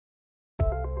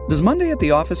Does Monday at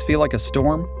the office feel like a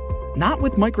storm? Not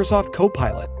with Microsoft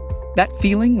Copilot. That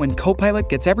feeling when Copilot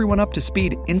gets everyone up to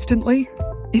speed instantly?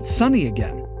 It's sunny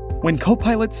again. When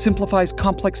Copilot simplifies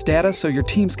complex data so your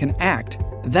teams can act,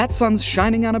 that sun's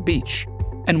shining on a beach.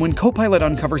 And when Copilot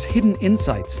uncovers hidden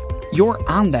insights, you're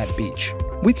on that beach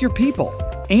with your people,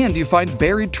 and you find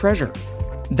buried treasure.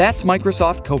 That's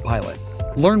Microsoft Copilot.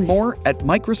 Learn more at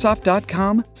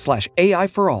Microsoft.com/AI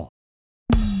for all.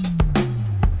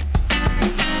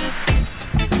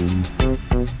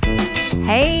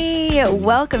 Hey,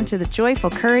 welcome to the Joyful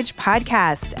Courage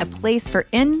Podcast, a place for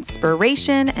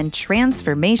inspiration and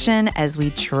transformation as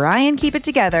we try and keep it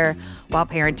together while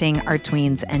parenting our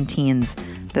tweens and teens.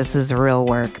 This is real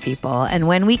work, people. And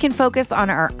when we can focus on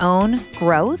our own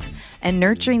growth and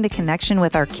nurturing the connection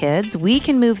with our kids, we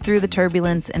can move through the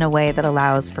turbulence in a way that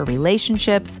allows for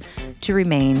relationships to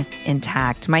remain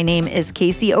intact. My name is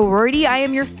Casey O'Rourke. I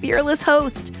am your fearless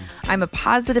host. I'm a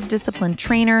positive discipline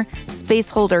trainer, space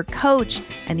holder coach,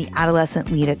 and the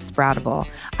adolescent lead at Sproutable.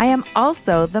 I am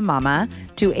also the mama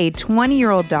to a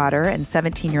 20-year-old daughter and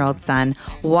 17-year-old son,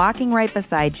 walking right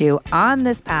beside you on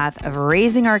this path of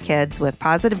raising our kids with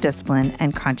positive discipline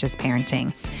and conscious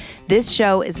parenting. This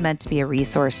show is meant to be a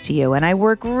resource to you, and I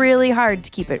work really hard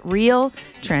to keep it real,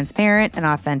 transparent, and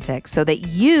authentic so that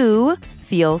you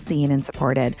feel seen and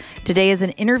supported. Today is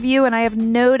an interview, and I have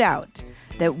no doubt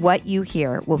that what you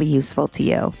hear will be useful to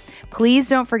you. Please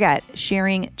don't forget,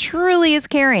 sharing truly is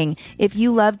caring. If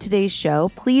you love today's show,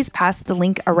 please pass the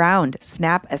link around.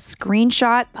 Snap a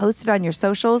screenshot, post it on your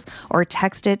socials, or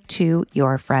text it to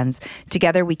your friends.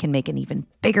 Together, we can make an even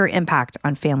bigger impact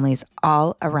on families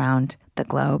all around the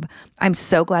globe. I'm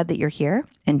so glad that you're here.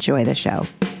 Enjoy the show.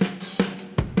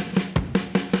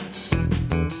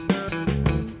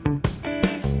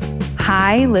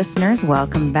 Hi, listeners.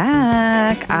 Welcome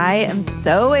back. I am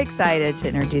so excited to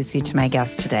introduce you to my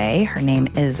guest today. Her name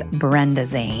is Brenda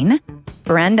Zane.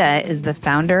 Brenda is the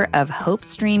founder of Hope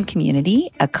Stream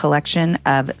Community, a collection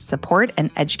of support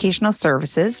and educational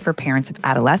services for parents of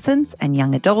adolescents and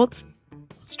young adults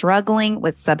struggling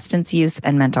with substance use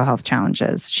and mental health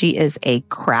challenges. She is a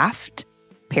craft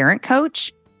parent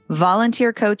coach,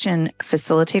 volunteer coach, and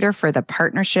facilitator for the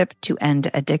Partnership to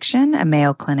End Addiction, a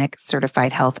Mayo Clinic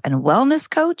certified health and wellness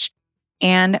coach,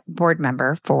 and board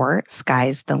member for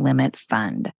Sky's the Limit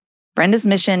Fund. Brenda's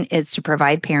mission is to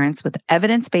provide parents with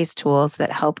evidence-based tools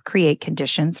that help create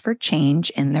conditions for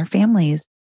change in their families.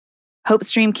 Hope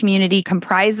Stream Community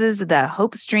comprises the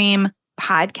Hope Stream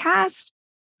podcast,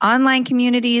 online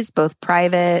communities, both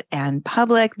private and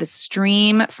public, the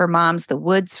Stream for moms, the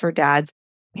Woods for dads.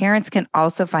 Parents can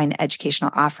also find educational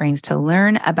offerings to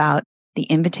learn about the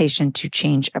Invitation to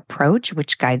Change approach,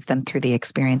 which guides them through the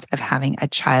experience of having a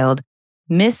child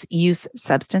misuse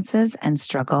substances and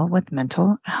struggle with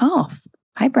mental health.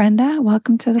 Hi, Brenda.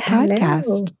 Welcome to the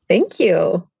podcast. Thank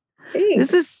you.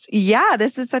 Thanks.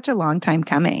 This is such a long time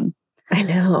coming. I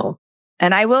know.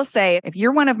 And I will say, if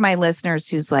you're one of my listeners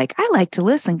who's like, I like to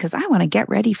listen because I want to get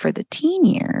ready for the teen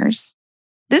years,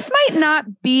 this might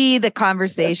not be the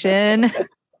conversation.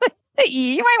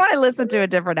 You might want to listen to a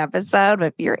different episode, but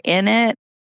if you're in it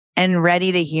and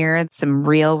ready to hear some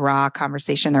real raw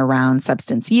conversation around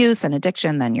substance use and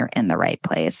addiction, then you're in the right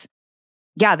place.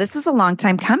 Yeah, this is a long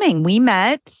time coming. We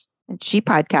met at She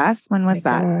Podcast. When was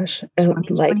that? Gosh,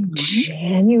 like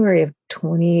January of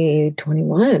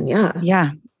 2021. Yeah.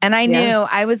 Yeah. And I knew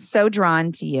I was so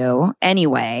drawn to you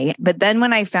anyway. But then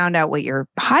when I found out what your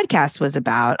podcast was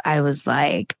about, I was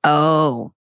like,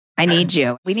 oh, I need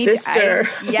you. We need Sister.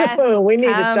 Yes. We need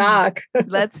to talk.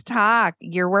 Let's talk.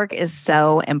 Your work is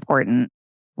so important.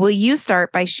 Will you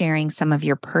start by sharing some of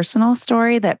your personal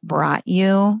story that brought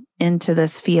you into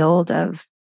this field of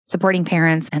supporting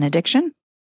parents and addiction?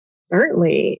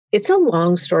 Certainly. It's a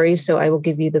long story, so I will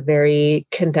give you the very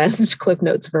condensed Cliff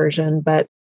Notes version, but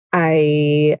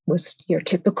I was your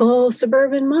typical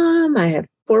suburban mom. I had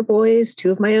 4 boys,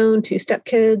 2 of my own, 2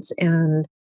 stepkids, and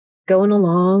going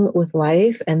along with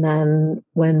life. And then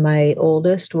when my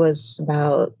oldest was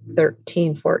about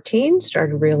 13, 14,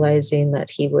 started realizing that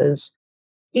he was,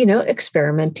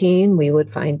 experimenting. We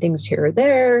would find things here or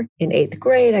there. In 8th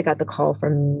grade, I got the call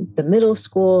from the middle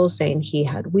school saying he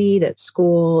had weed at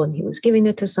school and he was giving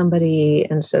it to somebody.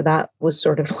 And so that was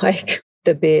sort of like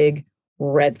the big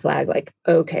red flag, like,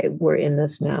 okay, we're in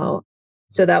this now.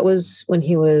 So that was when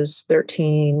he was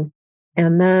 13.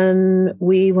 And then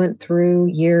we went through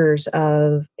years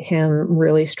of him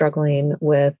really struggling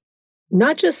with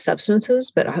not just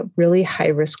substances, but a really high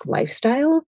risk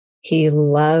lifestyle. He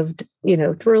loved,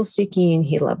 thrill seeking.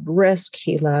 He loved risk.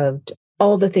 He loved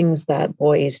all the things that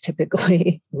boys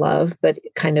typically love, but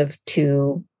kind of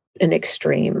to an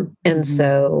extreme. And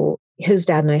so his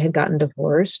dad and I had gotten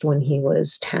divorced when he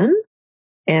was 10.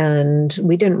 And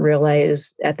we didn't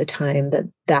realize at the time that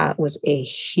that was a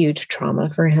huge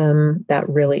trauma for him that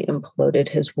really imploded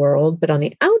his world. But on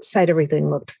the outside, everything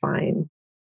looked fine.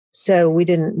 So we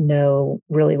didn't know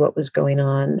really what was going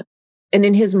on. And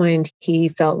in his mind, he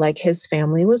felt like his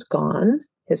family was gone.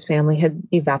 His family had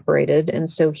evaporated. And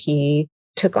so he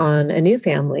took on a new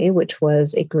family, which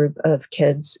was a group of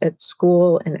kids at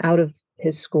school and out of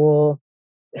his school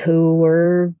who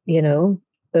were,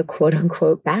 the quote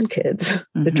unquote bad kids,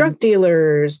 the drug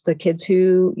dealers, the kids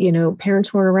who,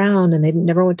 parents weren't around and they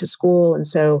never went to school. And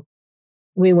so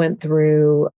we went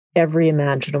through every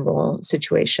imaginable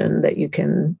situation that you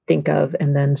can think of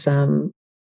and then some.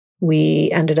 We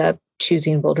ended up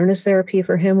choosing wilderness therapy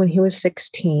for him when he was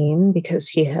 16 because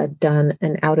he had done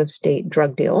an out-of-state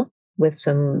drug deal with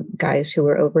some guys who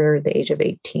were over the age of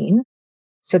 18.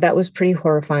 So that was pretty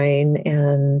horrifying.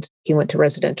 And he went to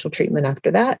residential treatment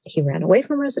after that. He ran away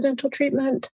from residential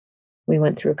treatment. We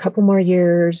went through a couple more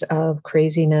years of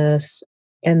craziness.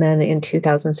 And then in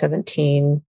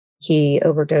 2017, he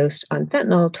overdosed on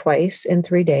fentanyl twice in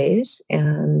 3 days.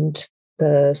 And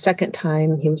the second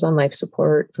time he was on life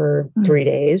support for 3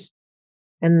 days.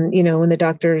 And, when the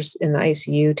doctors in the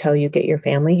ICU tell you, get your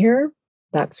family here,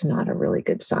 that's not a really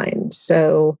good sign.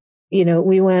 So,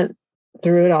 we went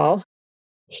through it all.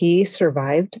 He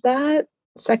survived that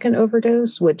second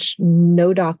overdose, which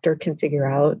no doctor can figure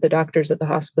out. The doctors at the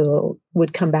hospital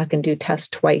would come back and do tests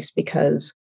twice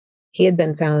because he had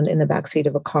been found in the backseat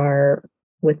of a car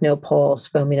with no pulse,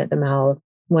 foaming at the mouth.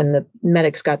 When the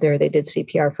medics got there, they did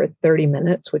CPR for 30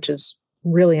 minutes, which is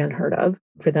really unheard of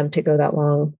for them to go that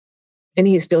long. And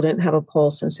he still didn't have a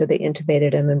pulse. And so they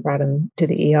intubated him and brought him to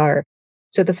the ER.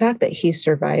 So the fact that he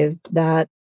survived that,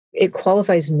 it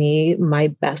qualifies me. My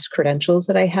best credentials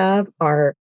that I have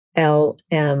are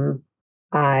LMIW,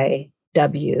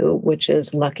 which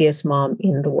is luckiest mom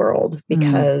in the world,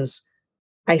 because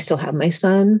I still have my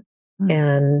son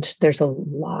and there's a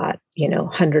lot,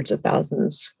 hundreds of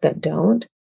thousands that don't.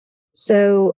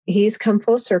 So he's come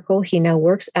full circle. He now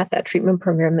works at that treatment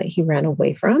program that he ran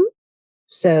away from.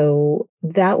 So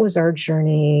that was our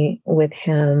journey with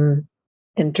him.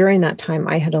 And during that time,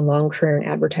 I had a long career in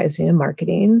advertising and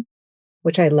marketing,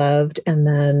 which I loved. And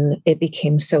then it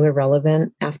became so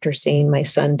irrelevant after seeing my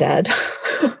son dead.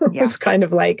 It was kind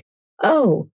of like,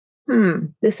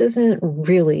 this isn't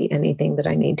really anything that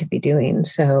I need to be doing.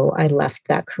 So I left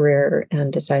that career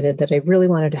and decided that I really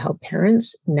wanted to help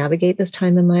parents navigate this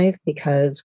time in life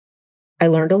because I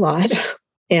learned a lot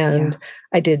and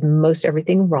I did most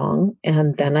everything wrong.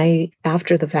 And then I,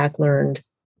 after the fact, learned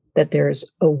that there's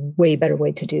a way better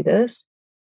way to do this.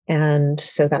 And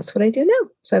so that's what I do now.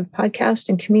 So I have podcasts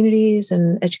and communities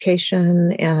and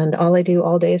education. And all I do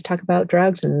all day is talk about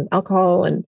drugs and alcohol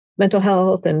and mental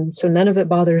health. And so none of it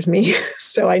bothers me.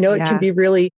 So I know it can be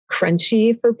really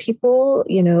crunchy for people,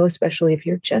 especially if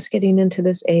you're just getting into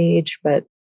this age, but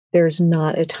there's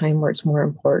not a time where it's more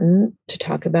important to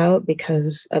talk about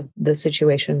because of the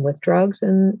situation with drugs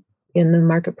and in the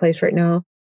marketplace right now.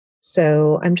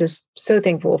 So I'm just so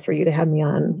thankful for you to have me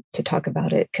on to talk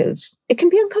about it because it can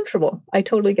be uncomfortable. I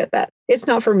totally get that. It's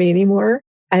not for me anymore.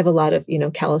 I have a lot of,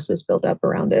 calluses built up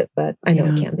around it, but I know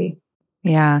it can be.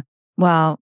 Yeah.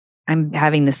 Well, I'm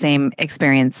having the same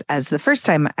experience as the first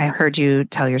time I heard you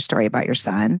tell your story about your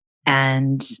son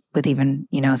and with even,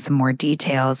 some more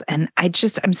details. And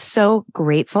I'm so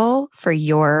grateful for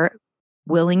your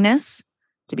willingness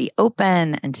to be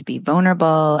open and to be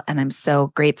vulnerable. And I'm so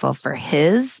grateful for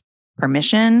his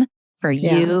permission for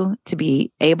you to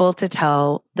be able to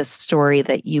tell the story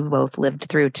that you both lived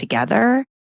through together.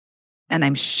 And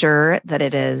I'm sure that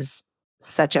it is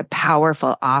such a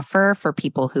powerful offer for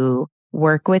people who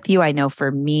work with you. I know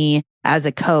for me as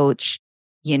a coach,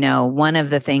 one of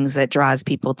the things that draws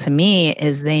people to me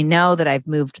is they know that I've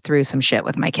moved through some shit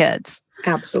with my kids.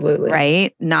 Absolutely.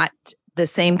 Right? Not the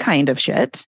same kind of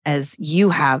shit as you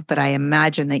have, but I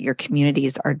imagine that your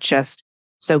communities are just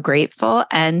so grateful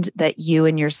and that you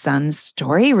and your son's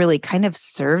story really kind of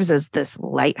serves as this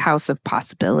lighthouse of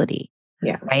possibility.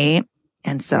 Yeah. Right.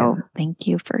 And so thank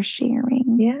you for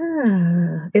sharing.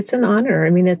 Yeah, it's an honor.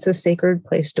 I mean, it's a sacred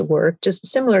place to work, just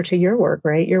similar to your work,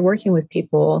 right? You're working with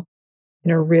people in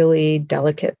a really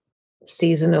delicate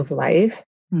season of life,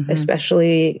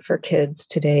 especially for kids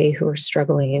today who are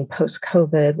struggling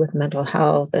post-COVID with mental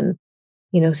health. And,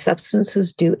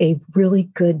 substances do a really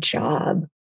good job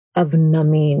of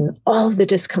numbing all of the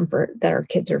discomfort that our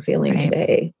kids are feeling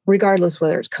today, regardless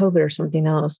whether it's COVID or something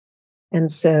else. And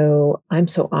so I'm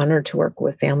so honored to work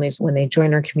with families when they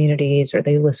join our communities or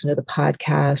they listen to the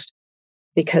podcast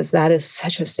because that is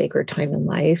such a sacred time in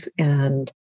life.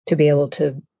 And to be able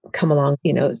to come along,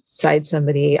 side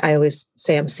somebody, I always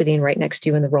say I'm sitting right next to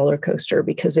you in the roller coaster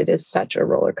because it is such a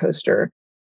roller coaster.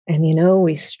 And,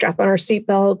 we strap on our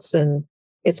seatbelts, and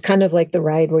it's kind of like the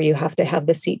ride where you have to have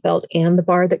the seatbelt and the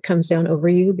bar that comes down over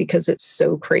you because it's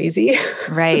so crazy.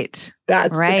 Right.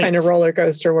 That's the kind of roller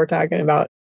coaster we're talking about.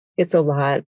 It's a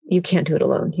lot. You can't do it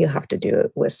alone. You have to do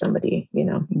it with somebody,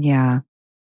 Yeah.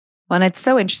 Well, and it's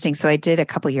so interesting. So I did a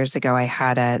couple years ago, I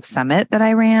had a summit that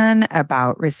I ran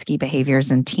about risky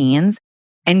behaviors in teens.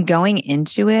 And going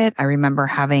into it, I remember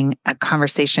having a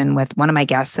conversation with one of my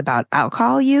guests about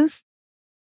alcohol use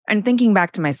and thinking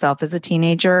back to myself as a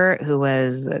teenager who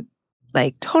was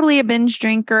like totally a binge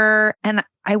drinker. And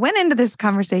I went into this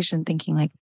conversation thinking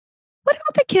like, what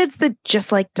about the kids that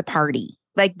just like to party?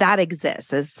 Like that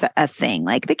exists as a thing,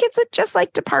 like the kids that just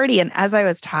like to party. And as I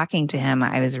was talking to him,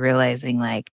 I was realizing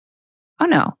like, oh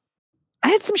no, I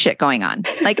had some shit going on.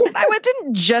 Like I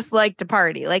didn't just like to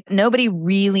party. Like nobody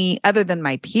really, other than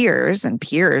my peers,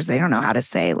 they don't know how to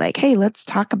say like, hey, let's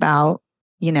talk about,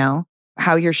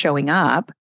 how you're showing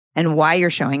up and why you're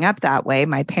showing up that way.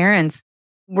 My parents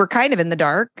were kind of in the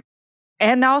dark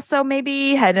and also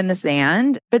maybe head in the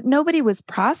sand, but nobody was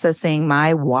processing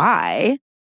my why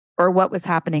or what was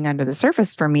happening under the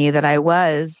surface for me that I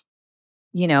was,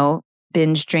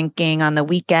 binge drinking on the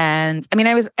weekends. I mean,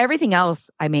 everything else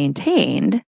I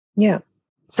maintained. Yeah.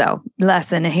 So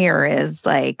lesson here is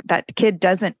like that kid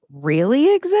doesn't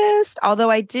really exist. Although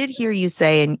I did hear you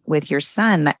say with your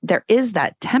son that there is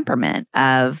that temperament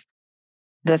of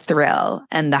the thrill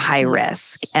and the high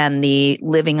risk and the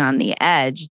living on the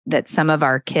edge that some of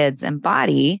our kids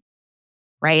embody.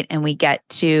 Right. And we get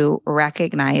to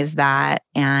recognize that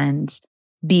and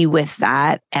be with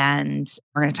that. And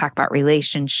we're going to talk about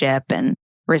relationship and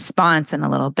response in a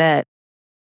little bit.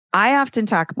 I often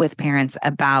talk with parents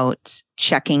about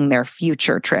checking their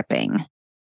future tripping,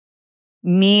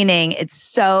 meaning it's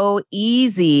so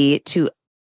easy to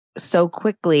so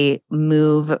quickly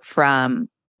move from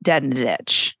dead in a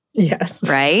ditch. Yes.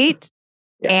 Right.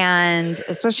 Yeah. And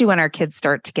especially when our kids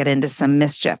start to get into some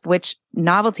mischief, which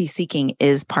novelty seeking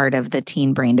is part of the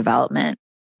teen brain development,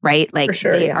 right? Like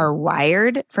they are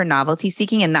wired for novelty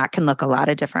seeking, and that can look a lot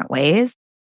of different ways.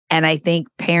 And I think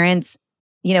parents,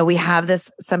 we have this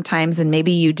sometimes, and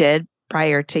maybe you did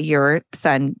prior to your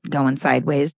son going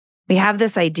sideways. We have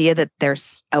this idea that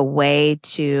there's a way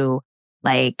to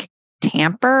like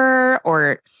tamper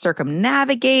or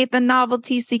circumnavigate the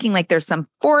novelty seeking, like there's some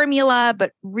formula,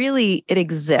 but really it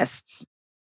exists.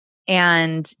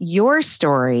 And your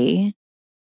story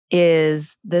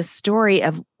is the story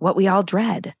of what we all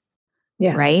dread,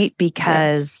 right?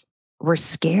 Because we're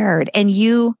scared. And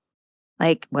you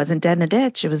wasn't dead in a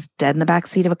ditch. It was dead in the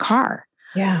backseat of a car.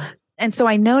 Yeah. And so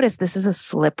I noticed this is a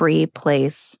slippery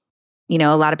place. A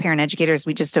lot of parent educators,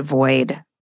 we just avoid,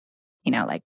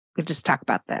 we just talk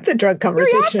about the drug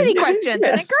conversation, curiosity questions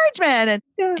and encouragement.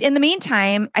 And in the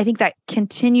meantime, I think that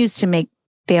continues to make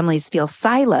families feel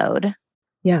siloed.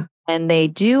 Yeah. And they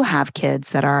do have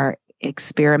kids that are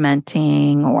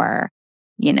experimenting or,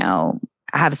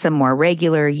 have some more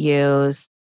regular use.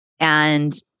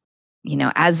 And,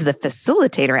 as the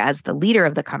facilitator, as the leader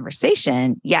of the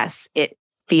conversation, yes, it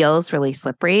feels really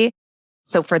slippery.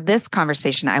 So for this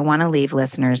conversation, I want to leave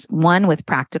listeners, one, with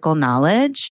practical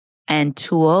knowledge and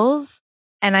tools.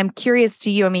 And I'm curious to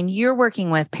you, I mean, you're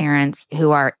working with parents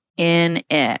who are in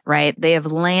it, right? They have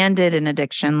landed in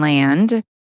addiction land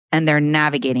and they're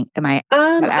navigating. Am I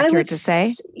accurate to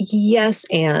say? Yes.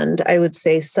 And I would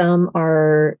say some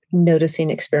are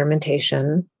noticing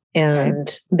experimentation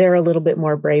and they're a little bit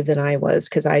more brave than I was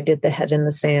because I did the head in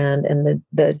the sand and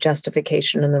the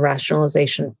justification and the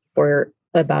rationalization for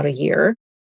about a year.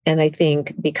 And I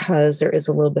think because there is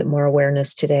a little bit more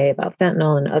awareness today about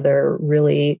fentanyl and other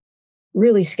really,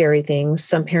 really scary things,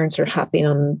 some parents are hopping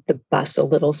on the bus a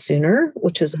little sooner,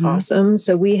 which is awesome.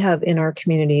 So we have in our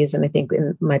communities, and I think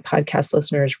in my podcast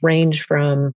listeners, range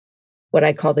from what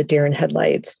I call the deer in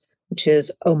headlights, which is,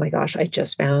 oh my gosh, I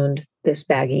just found this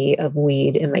baggie of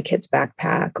weed in my kid's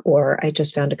backpack, or I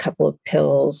just found a couple of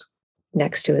pills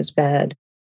next to his bed,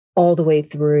 all the way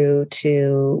through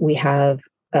to we have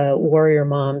a warrior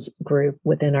moms group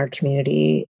within our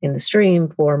community in the stream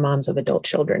for moms of adult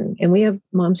children. And we have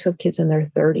moms who have kids in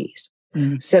their 30s.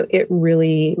 So it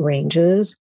really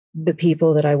ranges. The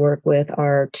people that I work with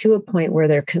are to a point where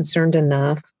they're concerned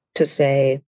enough to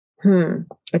say,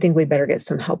 I think we better get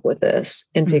some help with this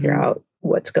and figure out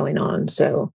what's going on.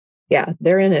 So yeah,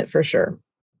 they're in it for sure.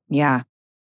 Yeah.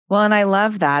 Well, and I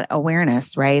love that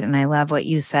awareness, right? And I love what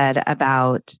you said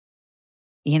about,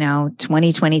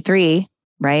 2023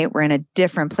 right? We're in a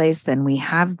different place than we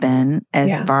have been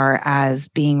as far as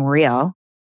being real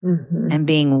and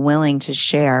being willing to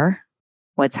share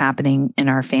what's happening in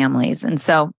our families. And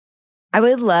so I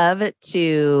would love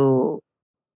to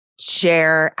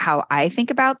share how I think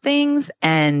about things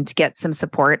and get some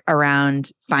support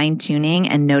around fine tuning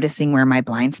and noticing where my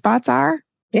blind spots are.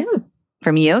 Yeah.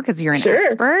 From you, because you're an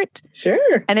expert.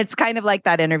 Sure. And it's kind of like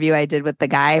that interview I did with the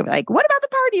guy, like, what about the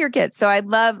party your kids? So I'd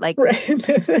love, like,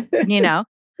 Yeah.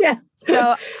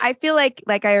 So I feel like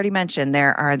I already mentioned,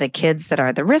 there are the kids that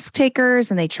are the risk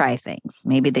takers and they try things.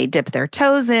 Maybe they dip their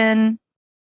toes in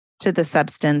to the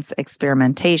substance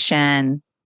experimentation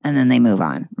and then they move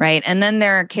on, right? And then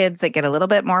there are kids that get a little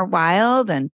bit more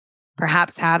wild and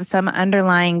perhaps have some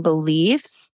underlying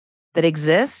beliefs that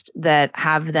exist that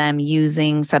have them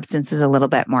using substances a little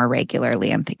bit more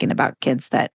regularly. I'm thinking about kids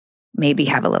that maybe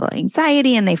have a little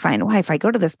anxiety and they find, well, if I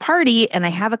go to this party and I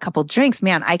have a couple drinks,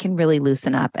 man, I can really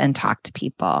loosen up and talk to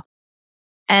people.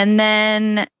 And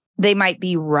then they might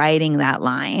be riding that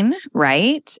line,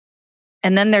 right?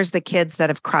 And then there's the kids that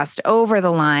have crossed over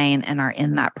the line and are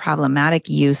in that problematic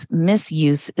use.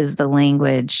 Misuse is the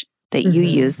language that you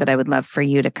use that I would love for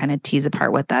you to kind of tease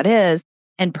apart what that is.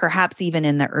 And perhaps even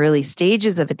in the early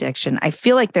stages of addiction, I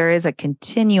feel like there is a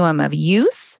continuum of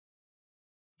use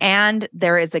and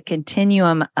there is a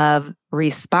continuum of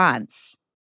response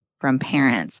from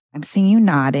parents. I'm seeing you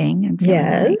nodding.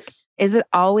 Yes. Is it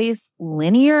always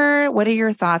linear? What are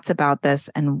your thoughts about this?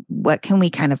 And what can we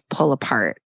kind of pull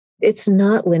apart? It's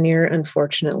not linear,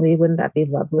 unfortunately. Wouldn't that be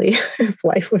lovely if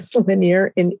life was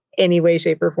linear in any way,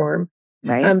 shape, or form?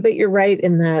 Right. But you're right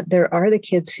in that there are the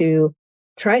kids who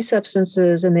try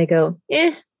substances and they go,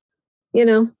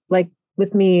 like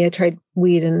with me, I tried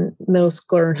weed in middle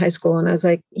school or in high school. And I was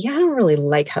like, I don't really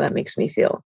like how that makes me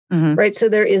feel. Right. So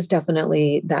there is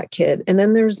definitely that kid. And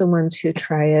then there's the ones who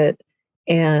try it.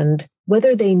 And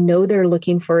whether they know they're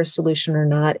looking for a solution or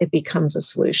not, it becomes a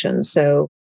solution. So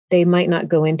they might not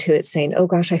go into it saying, oh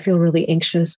gosh, I feel really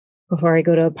anxious before I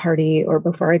go to a party or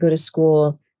before I go to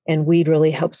school. And weed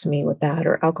really helps me with that,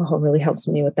 or alcohol really helps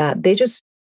me with that. They just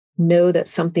know that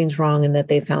something's wrong and that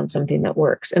they found something that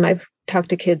works. And I've talked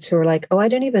to kids who are like, oh, I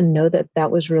didn't even know that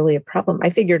that was really a problem. I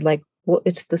figured like, well,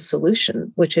 it's the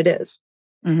solution, which it is.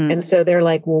 And so they're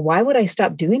like, well, why would I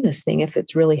stop doing this thing if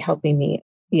it's really helping me,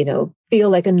 feel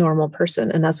like a normal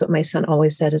person? And that's what my son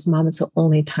always said is, Mom, it's the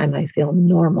only time I feel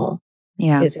normal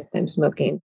is if I'm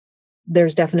smoking.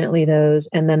 There's definitely those.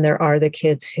 And then there are the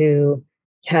kids who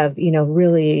have,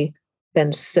 really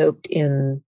been soaked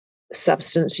in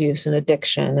substance use and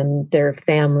addiction, and their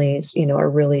families, are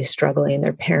really struggling,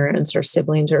 their parents or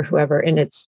siblings or whoever. And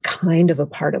it's kind of a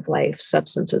part of life.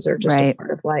 Substances are just a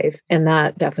part of life. And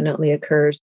that definitely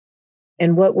occurs.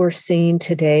 And what we're seeing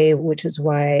today, which is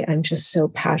why I'm just so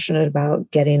passionate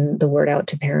about getting the word out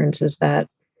to parents, is that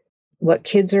what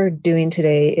kids are doing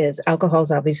today is alcohol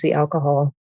is obviously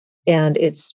alcohol, and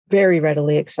it's very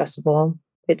readily accessible.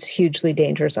 It's hugely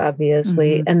dangerous,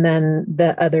 obviously. And then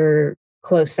the other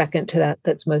close second to that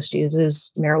that's most used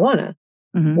is marijuana,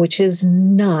 which is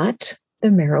not the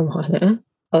marijuana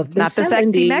of the 70s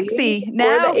sexy mexy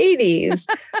or the 80s.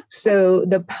 So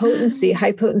the potency,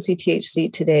 high potency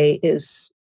THC today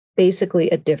is basically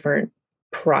a different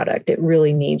product. It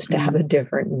really needs to have a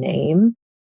different name.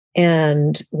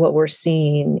 And what we're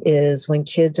seeing is when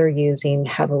kids are using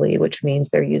heavily, which means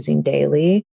they're using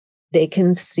daily, they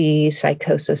can see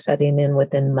psychosis setting in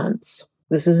within months.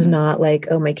 This is not like,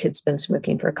 oh, my kid's been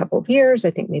smoking for a couple of years.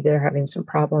 I think maybe they're having some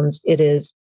problems. It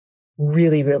is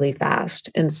really, really fast.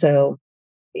 And so,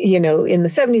 in the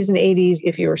 70s and 80s,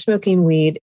 if you were smoking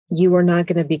weed, you were not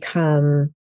going to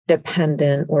become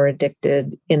dependent or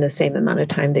addicted in the same amount of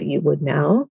time that you would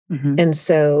now. And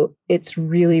so it's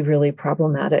really, really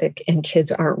problematic. And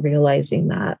kids aren't realizing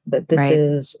that this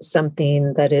is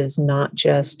something that is not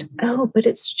just, oh, but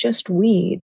it's just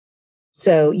weed.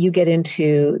 So you get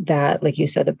into that, like you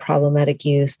said, the problematic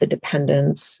use, the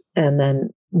dependence, and then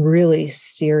really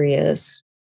serious,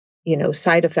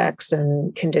 side effects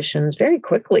and conditions very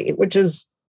quickly, which is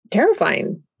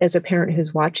terrifying as a parent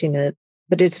who's watching it.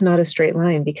 But it's not a straight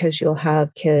line, because you'll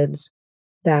have kids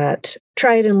that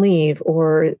try it and leave,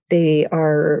 or they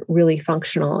are really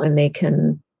functional and they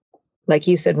can, like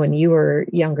you said, when you were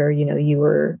younger, you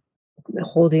were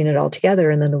holding it all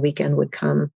together, and then the weekend would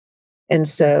come. And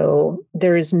so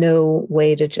there is no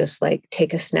way to just like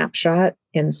take a snapshot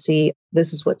and see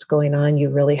this is what's going on. You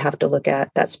really have to look at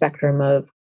that spectrum of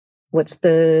what's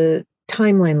the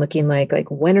timeline looking like? Like,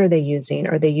 when are they using?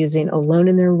 Are they using alone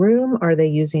in their room? Are they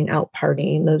using out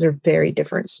partying? Those are very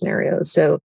different scenarios.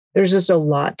 So there's just a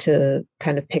lot to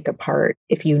kind of pick apart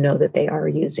if you know that they are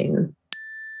using.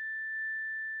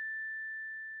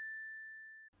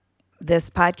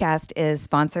 This podcast is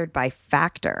sponsored by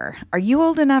Factor. Are you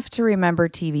old enough to remember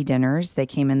TV dinners? They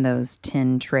came in those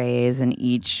tin trays, and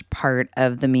each part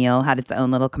of the meal had its own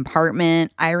little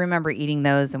compartment. I remember eating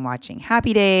those and watching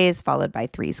Happy Days, followed by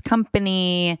Three's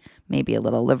Company, maybe a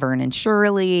little Laverne and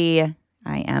Shirley.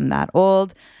 I am that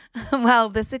old. Well,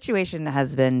 the situation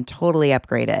has been totally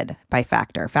upgraded by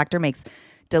Factor. Factor makes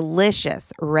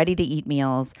delicious, ready-to-eat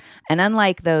meals, and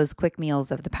unlike those quick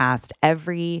meals of the past,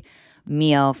 every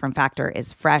meal from Factor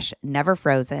is fresh, never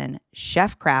frozen,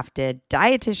 chef-crafted,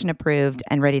 dietitian-approved,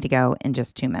 and ready to go in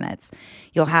just 2 minutes.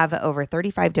 You'll have over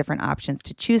 35 different options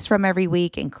to choose from every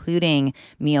week, including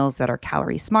meals that are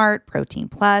calorie smart, protein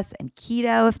plus, and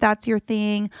keto if that's your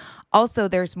thing. Also,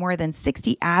 there's more than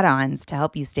 60 add-ons to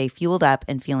help you stay fueled up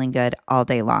and feeling good all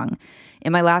day long.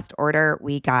 In my last order,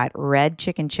 we got red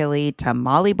chicken chili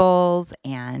tamale bowls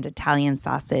and Italian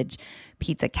sausage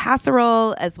pizza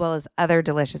casserole, as well as other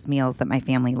delicious meals that my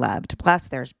family loved. Plus,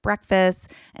 there's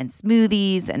breakfast and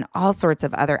smoothies and all sorts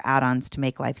of other add-ons to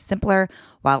make life simpler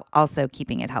while also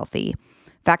keeping it healthy.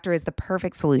 Factor is the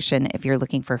perfect solution if you're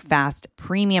looking for fast,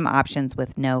 premium options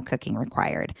with no cooking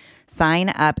required. Sign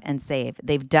up and save.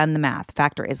 They've done the math.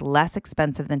 Factor is less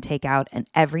expensive than takeout, and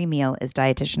every meal is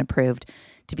dietitian approved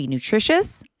to be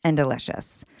nutritious and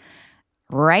delicious.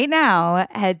 Right now,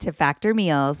 head to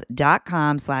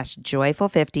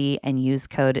factormeals.com/joyful50 and use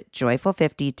code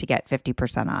joyful50 to get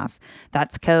 50% off.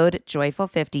 That's code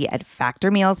joyful50 at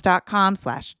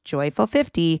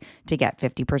factormeals.com/joyful50 to get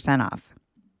 50% off.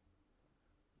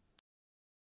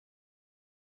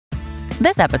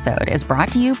 This episode is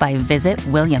brought to you by Visit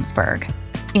Williamsburg.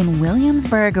 In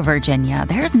Williamsburg, Virginia,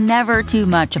 there's never too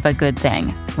much of a good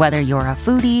thing. Whether you're a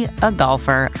foodie, a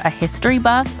golfer, a history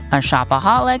buff, a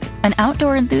shopaholic, an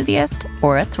outdoor enthusiast,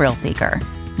 or a thrill seeker,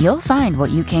 you'll find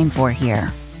what you came for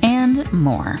here and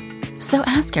more. So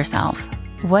ask yourself,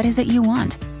 what is it you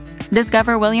want?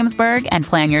 Discover Williamsburg and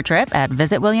plan your trip at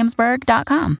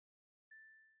visitwilliamsburg.com.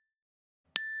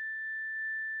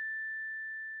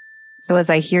 So as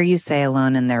I hear you say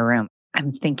alone in their room,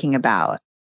 I'm thinking about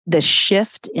the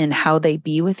shift in how they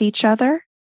be with each other,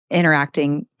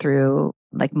 interacting through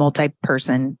like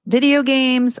multi-person video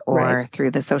games or through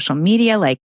the social media.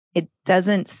 Like it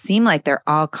doesn't seem like they're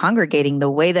all congregating the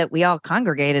way that we all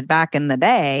congregated back in the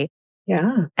day.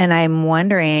 Yeah. And I'm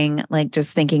wondering, like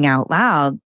just thinking out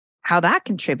loud, how that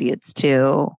contributes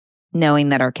to knowing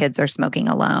that our kids are smoking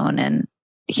alone and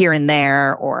here and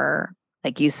there, or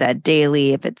like you said,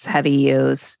 daily, if it's heavy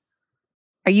use.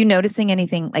 Are you noticing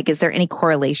anything? Like, is there any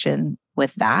correlation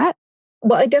with that?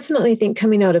 Well, I definitely think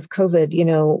coming out of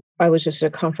COVID, I was just at a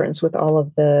conference with all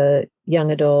of the young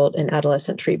adult and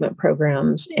adolescent treatment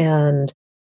programs. And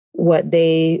what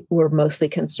they were mostly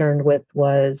concerned with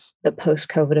was the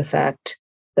post-COVID effect,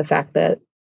 the fact that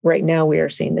right now we are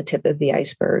seeing the tip of the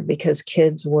iceberg because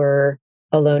kids were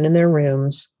alone in their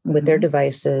rooms with their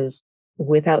devices,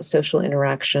 without social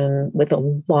interaction, with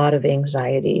a lot of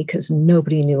anxiety because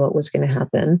nobody knew what was going to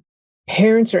happen.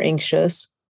 Parents are anxious,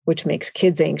 which makes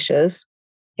kids anxious.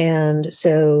 And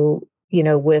so,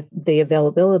 with the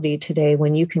availability today,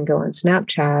 when you can go on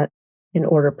Snapchat and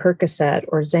order Percocet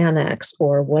or Xanax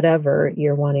or whatever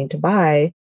you're wanting to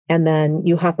buy, and then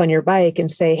you hop on your bike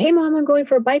and say, "Hey, Mom, I'm going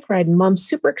for a bike ride." And Mom's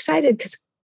super excited because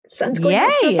son's going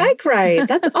for a bike ride.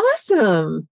 That's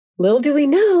awesome. Little do we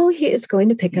know he is going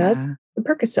to pick up the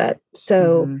Percocet.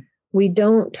 So we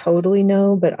don't totally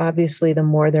know, but obviously the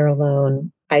more they're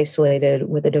alone, isolated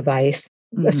with a device,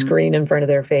 a screen in front of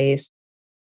their face,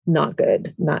 not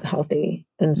good, not healthy.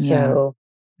 And so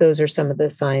those are some of the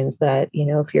signs that,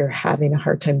 if you're having a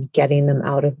hard time getting them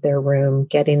out of their room,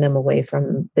 getting them away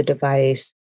from the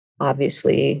device,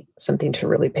 obviously something to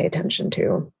really pay attention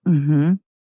to.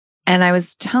 And I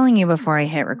was telling you before I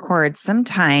hit record,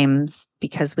 sometimes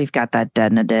because we've got that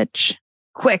dead in a ditch,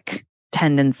 quick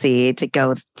tendency to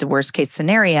go to worst case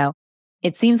scenario,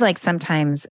 it seems like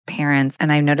sometimes parents,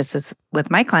 and I've noticed this with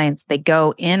my clients, they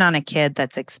go in on a kid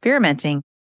that's experimenting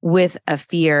with a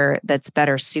fear that's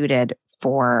better suited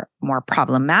for more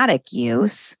problematic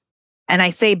use. And I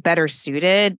say better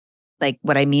suited, like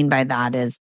what I mean by that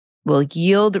is will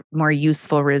yield more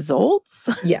useful results.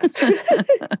 Yes.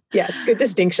 Yes. Good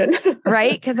distinction.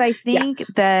 Right? Because I think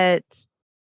that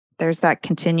there's that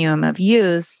continuum of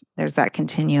use, there's that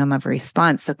continuum of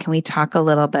response. So can we talk a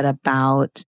little bit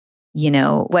about,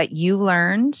 what you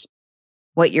learned,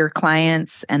 what your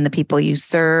clients and the people you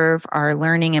serve are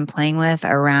learning and playing with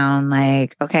around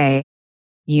like, okay,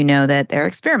 that they're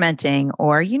experimenting,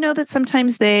 or that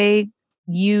sometimes they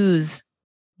use,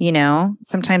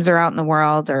 sometimes they're out in the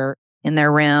world or in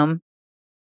their room.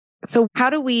 So how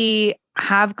do we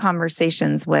have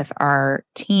conversations with our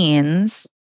teens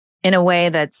in a way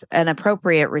that's an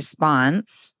appropriate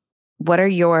response, what are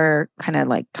your kind of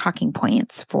like talking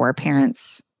points for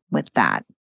parents with that?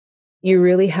 You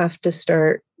really have to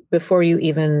start before you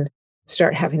even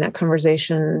start having that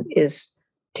conversation is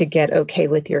to get okay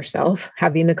with yourself,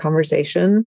 having the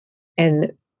conversation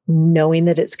and knowing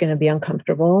that it's going to be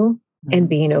uncomfortable and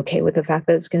being okay with the fact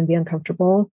that it's going to be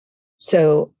uncomfortable.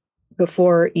 So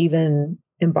before even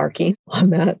embarking on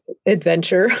that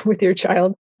adventure with your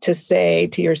child, to say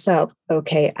to yourself,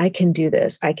 okay, I can do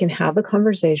this. I can have a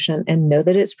conversation and know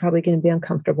that it's probably going to be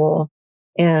uncomfortable.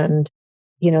 And,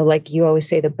 like you always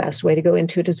say, the best way to go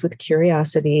into it is with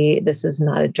curiosity. This is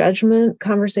not a judgment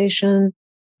conversation.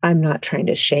 I'm not trying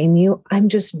to shame you. I'm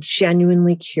just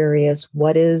genuinely curious.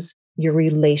 What is your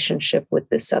relationship with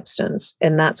this substance?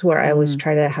 And that's where I always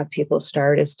try to have people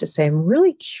start, is to say, I'm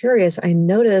really curious. I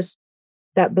notice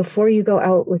that before you go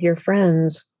out with your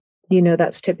friends,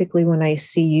 that's typically when I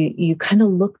see you, you kind of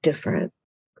look different.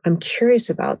 I'm curious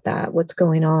about that. What's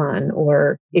going on?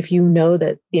 Or if you know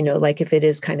that, like if it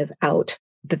is kind of out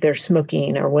that they're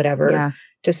smoking or whatever,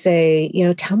 to say,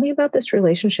 tell me about this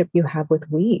relationship you have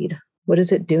with weed. What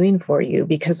is it doing for you?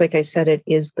 Because like I said, it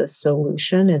is the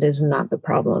solution. It is not the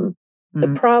problem. The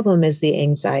problem is the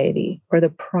anxiety, or the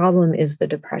problem is the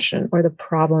depression, or the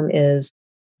problem is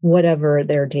whatever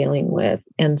they're dealing with.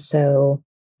 And so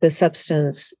the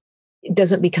substance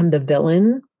doesn't become the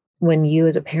villain when you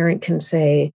as a parent can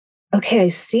say, okay, I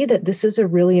see that this is a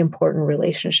really important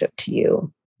relationship to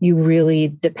you. You really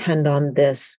depend on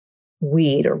this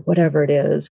weed or whatever it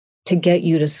is to get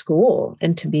you to school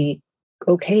and to be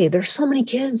okay. There's so many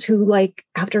kids who, like,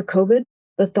 after COVID,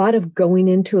 the thought of going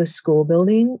into a school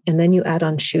building and then you add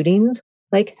on shootings,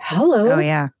 like, hello. Oh,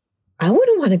 yeah. I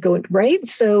wouldn't want to go, right?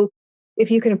 So if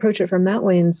you can approach it from that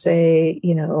way and say,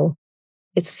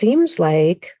 it seems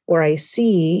like, or I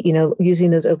see,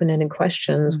 using those open-ended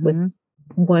questions with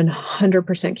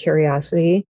 100%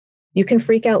 curiosity, you can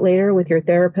freak out later with your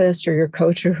therapist or your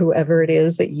coach or whoever it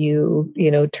is that you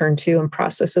turn to and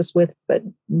process this with, but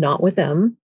not with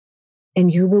them.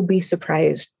 And you will be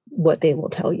surprised what they will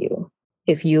tell you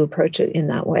if you approach it in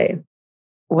that way.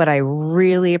 What I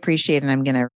really appreciate, and I'm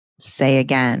going to say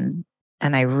again,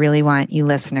 and I really want you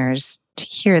listeners to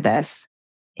hear this,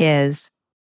 is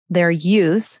their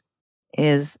use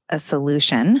is a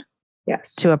solution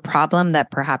to a problem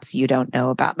that perhaps you don't know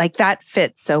about. Like, that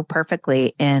fits so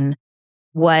perfectly in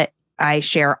what I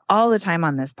share all the time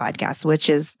on this podcast, which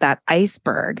is that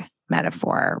iceberg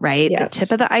metaphor, right? Yes. The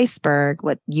tip of the iceberg,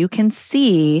 what you can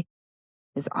see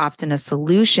is often a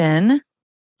solution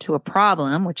to a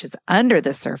problem, which is under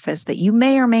the surface that you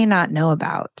may or may not know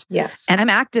about. Yes. And I'm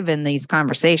active in these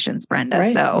conversations,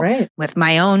 Brenda. With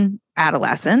my own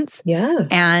adolescence. Yeah.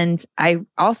 And I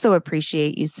also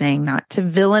appreciate you saying not to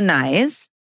villainize,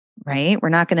 right? We're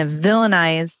not going to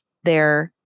villainize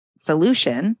their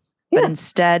solution, but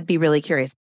instead be really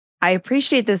curious. I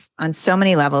appreciate this on so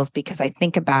many levels because I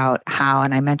think about how,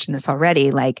 and I mentioned this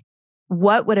already, like,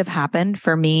 what would have happened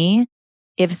for me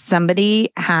if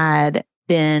somebody had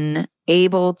been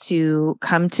able to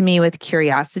come to me with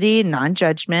curiosity,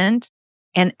 non-judgment,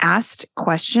 and asked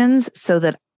questions so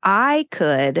that I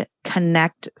could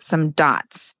connect some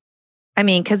dots. I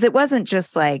mean, because it wasn't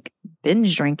just like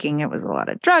binge drinking. It was a lot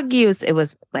of drug use. It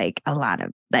was like a lot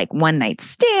of like one night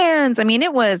stands. I mean,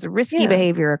 it was risky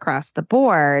behavior across the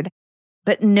board,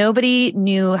 but nobody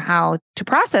knew how to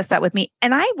process that with me.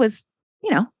 And I was,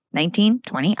 19,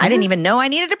 20. I didn't even know I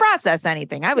needed to process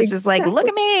anything. I was just like, look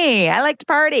at me. I like to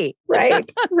party.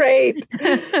 Right.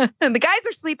 And the guys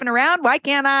are sleeping around. Why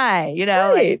can't I?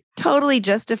 Like, totally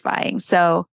justifying.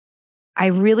 So I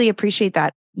really appreciate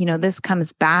that. This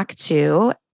comes back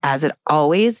to, as it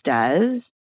always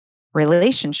does,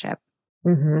 relationship,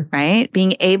 right?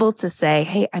 Being able to say,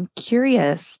 hey, I'm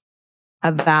curious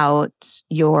about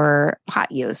your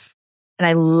pot use. And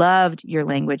I loved your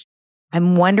language.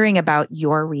 I'm wondering about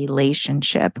your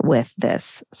relationship with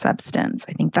this substance.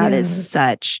 I think that is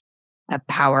such a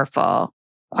powerful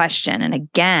question. And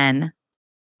again,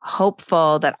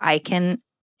 hopeful that I can,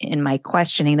 in my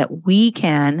questioning, that we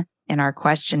can, in our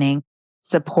questioning,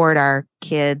 support our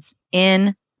kids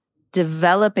in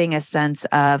developing a sense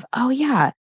of, oh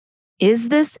yeah, is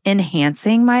this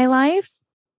enhancing my life?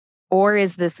 Or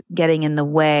is this getting in the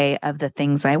way of the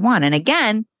things I want? And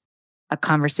again, a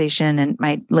conversation, and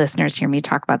my listeners hear me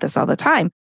talk about this all the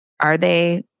time. Are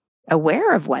they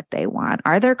aware of what they want?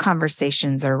 Are there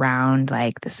conversations around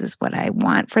like, this is what I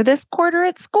want for this quarter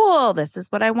at school. This is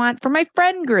what I want for my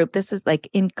friend group. This is like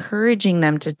encouraging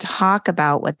them to talk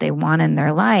about what they want in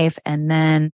their life. And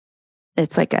then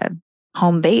it's like a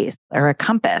home base or a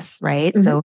compass, right? Mm-hmm.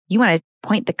 So you want to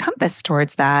point the compass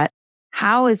towards that.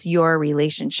 How is your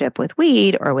relationship with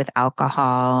weed or with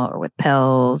alcohol or with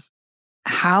pills?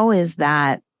 How is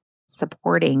that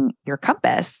supporting your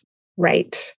compass?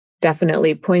 Right.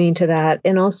 Definitely pointing to that.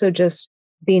 And also just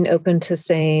being open to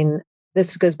saying,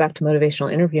 this goes back to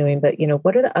motivational interviewing, but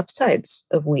what are the upsides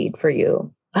of weed for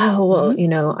you? Oh,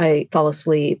 well, I fall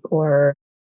asleep, or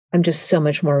I'm just so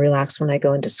much more relaxed when I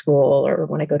go into school or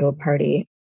when I go to a party.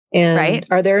 And Right.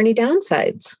 Are there any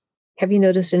downsides? Have you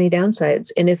noticed any downsides?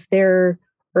 And if they're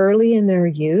early in their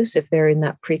use, if they're in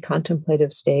that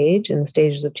pre-contemplative stage, in the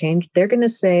stages of change, they're going to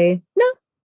say, no,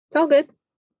 it's all good.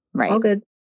 Right. All good.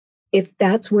 If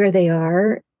that's where they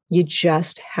are, you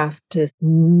just have to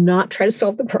not try to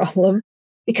solve the problem,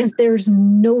 because there's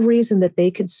no reason that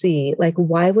they could see, like,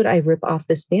 why would I rip off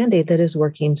this Band-Aid that is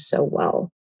working so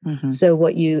well? Mm-hmm. So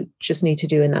what you just need to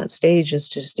do in that stage is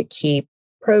just to keep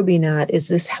probing at, is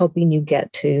this helping you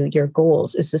get to your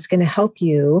goals? Is this going to help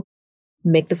you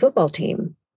make the football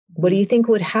team? What do you think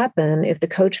would happen if the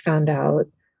coach found out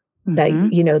that,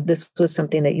 this was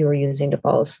something that you were using to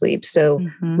fall asleep? So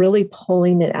really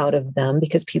pulling it out of them,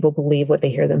 because people believe what they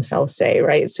hear themselves say,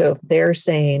 right? So if they're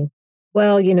saying,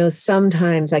 well,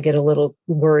 sometimes I get a little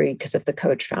worried because if the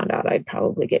coach found out, I'd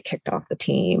probably get kicked off the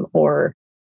team, or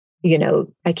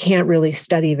I can't really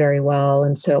study very well,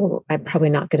 and so I'm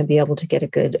probably not going to be able to get a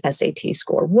good SAT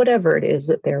score, whatever it is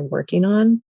that they're working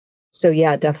on. So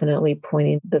yeah, definitely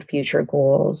pointing the future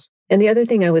goals. And the other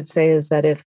thing I would say is that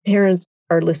if parents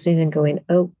are listening and going,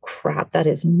 oh crap, that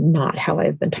is not how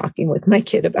I've been talking with my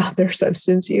kid about their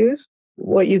substance use,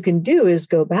 what you can do is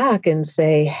go back and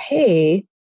say, hey,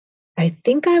 I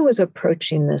think I was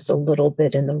approaching this a little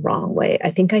bit in the wrong way. I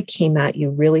think I came at you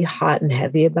really hot and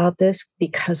heavy about this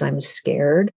because I'm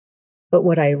scared. But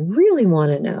what I really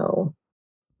want to know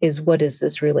is, what is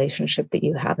this relationship that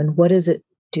you have, and what is it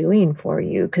doing for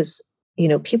you? Because,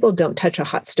 people don't touch a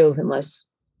hot stove unless,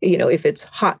 if it's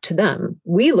hot to them.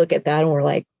 We look at that and we're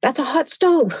like, that's a hot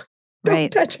stove.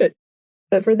 Don't touch it.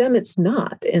 But for them, it's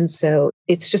not. And so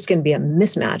it's just going to be a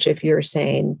mismatch if you're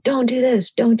saying, don't do this,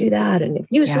 don't do that. And if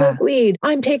you smoke weed,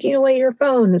 I'm taking away your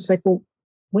phone. It's like, well,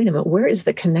 wait a minute, where is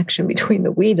the connection between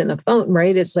the weed and the phone,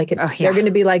 right? It's like, they're going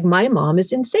to be like, my mom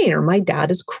is insane, or my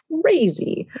dad is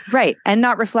crazy. Right. And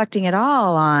not reflecting at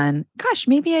all on, gosh,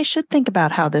 maybe I should think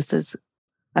about how this is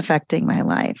affecting my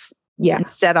life. Yeah.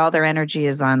 Instead, all their energy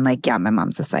is on like, yeah, my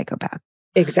mom's a psychopath.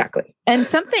 Exactly. And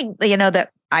something, that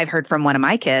I've heard from one of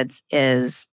my kids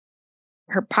is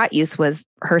her pot use was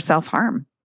her self-harm.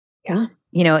 Yeah.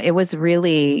 It was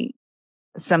really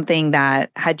something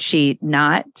that, had she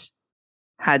not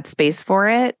had space for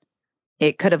it,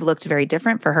 it could have looked very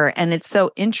different for her. And it's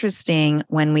so interesting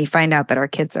when we find out that our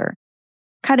kids are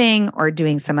cutting or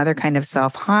doing some other kind of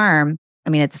self-harm. I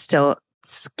mean, it's still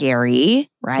scary,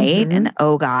 right? And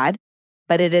oh God,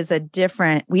 but it is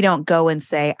we don't go and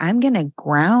say, I'm going to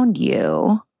ground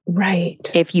you. Right.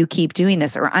 If you keep doing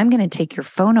this, or I'm going to take your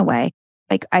phone away.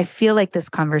 Like, I feel like this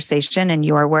conversation and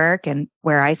your work and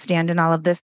where I stand in all of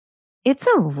this, it's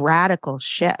a radical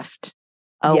shift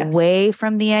away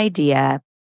from the idea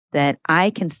that I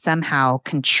can somehow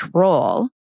control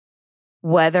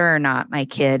whether or not my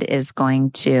kid is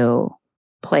going to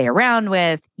play around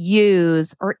with,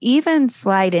 use, or even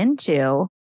slide into,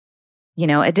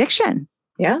 addiction.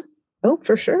 Yeah. Oh,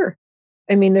 for sure.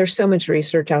 I mean, there's so much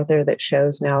research out there that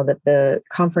shows now that the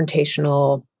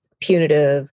confrontational,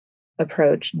 punitive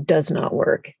approach does not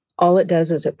work. All it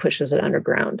does is it pushes it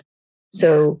underground.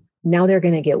 So now they're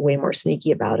going to get way more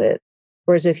sneaky about it.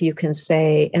 Whereas if you can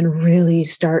say, and really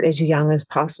start as young as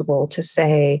possible to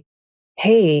say,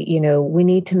 hey, we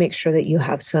need to make sure that you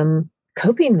have some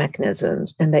coping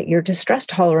mechanisms and that your distress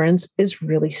tolerance is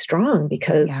really strong,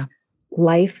 because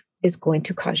life is going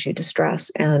to cause you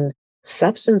distress. And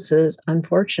substances,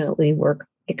 unfortunately, work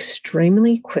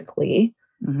extremely quickly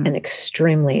and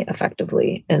extremely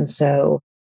effectively. And so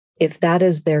if that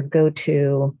is their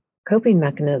go-to coping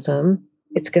mechanism,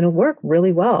 it's going to work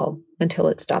really well until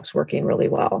it stops working really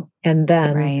well. And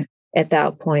then at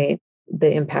that point,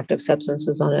 the impact of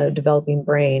substances on a developing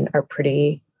brain are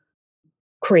pretty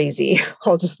crazy.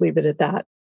 I'll just leave it at that.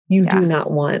 You do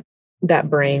not want that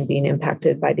brain being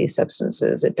impacted by these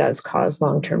substances. It does cause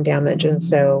long-term damage. And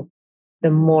so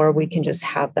the more we can just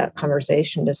have that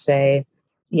conversation to say,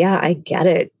 yeah, I get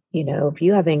it. If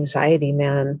you have anxiety,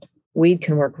 man, weed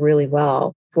can work really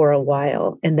well for a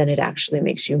while, and then it actually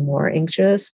makes you more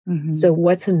anxious. So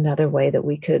what's another way that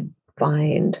we could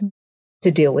find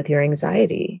to deal with your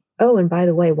anxiety? Oh, and by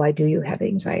the way, why do you have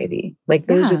anxiety? Like,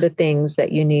 those are the things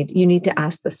that you need to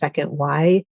ask the second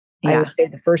why, I would say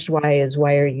the first why is,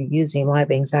 why are you using? Well, I have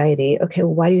anxiety. Okay,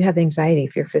 well, why do you have anxiety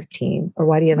if you're 15? Or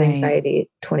why do you have anxiety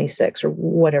at 26 or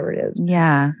whatever it is?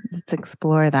 Yeah, let's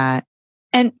explore that.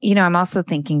 And, I'm also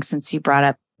thinking, since you brought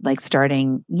up like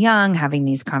starting young, having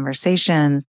these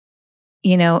conversations,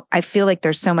 I feel like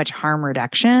there's so much harm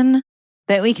reduction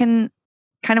that we can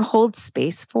kind of hold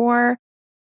space for.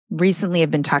 Recently,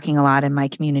 I've been talking a lot in my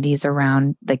communities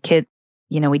around the kids.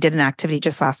 We did an activity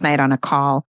just last night on a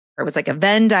call. It was like a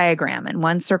Venn diagram, and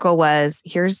one circle was,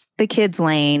 here's the kids'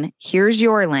 lane, here's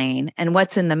your lane. And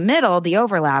what's in the middle, the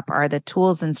overlap, are the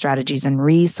tools and strategies and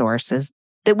resources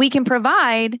that we can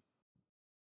provide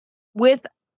with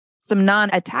some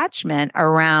non-attachment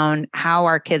around how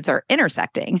our kids are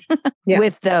intersecting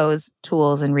with those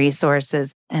tools and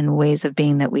resources and ways of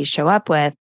being that we show up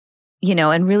with,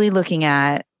 and really looking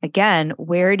at, again,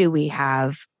 where do we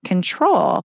have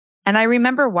control? And I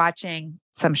remember watching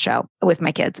some show with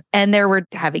my kids, and they were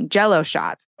having Jell-O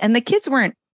shots, and the kids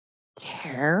weren't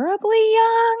terribly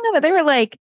young, but they were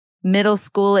like middle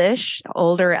school-ish,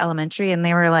 older elementary. And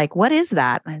they were like, what is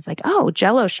that? And I was like, oh,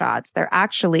 Jell-O shots. They're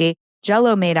actually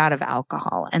Jell-O made out of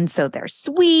alcohol. And so they're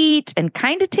sweet and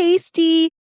kind of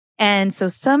tasty. And so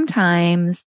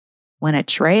sometimes when a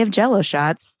tray of Jell-O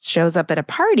shots shows up at a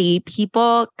party,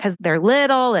 people, because they're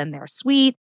little and they're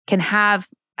sweet, can have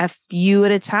a few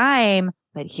at a time.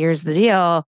 But here's the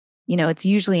deal. It's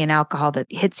usually an alcohol that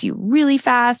hits you really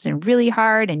fast and really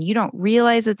hard, and you don't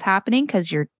realize it's happening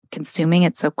because you're consuming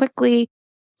it so quickly.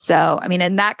 So,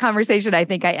 in that conversation, I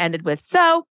think I ended with,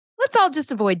 so let's all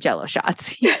just avoid Jell-O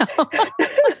shots.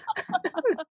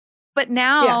 But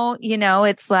now,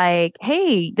 it's like,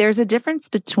 hey, there's a difference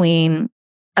between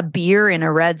a beer in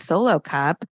a red Solo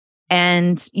cup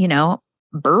and,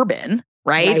 bourbon,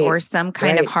 right? Or some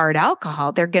kind of hard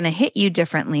alcohol. They're going to hit you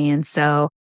differently. And so,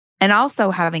 and also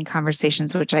having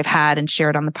conversations, which I've had and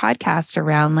shared on the podcast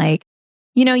around like,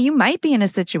 you might be in a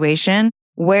situation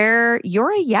where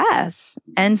you're a yes.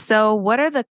 And so what are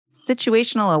the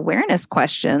situational awareness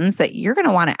questions that you're going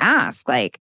to want to ask?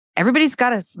 Like, everybody's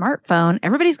got a smartphone,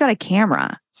 everybody's got a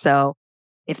camera. So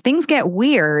if things get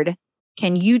weird,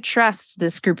 can you trust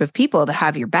this group of people to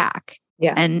have your back?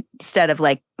 Yeah. And instead of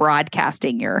like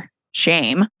broadcasting your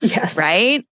shame. Yes.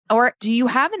 Right? Or do you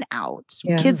have an out?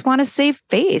 Yeah. Kids want to save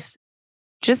face.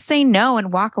 Just say no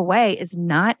and walk away is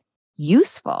not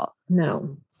useful.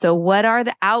 No. So what are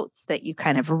the outs that you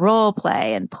kind of role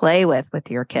play and play with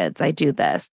your kids? I do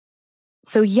this.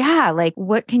 So yeah, like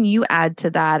what can you add to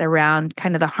that around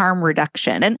kind of the harm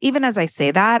reduction? And even as I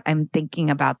say that, I'm thinking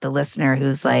about the listener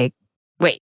who's like,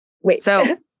 wait.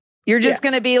 So you're just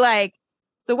going to be like,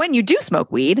 so when you do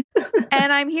smoke weed,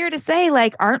 and I'm here to say,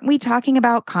 like, aren't we talking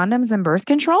about condoms and birth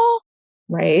control?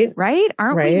 Right.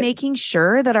 Aren't we making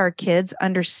sure that our kids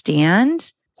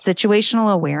understand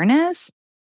situational awareness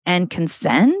and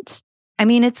consent?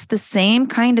 It's the same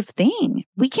kind of thing.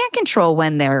 We can't control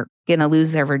when they're going to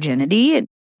lose their virginity. And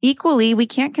equally, we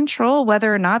can't control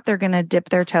whether or not they're going to dip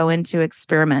their toe into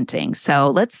experimenting. So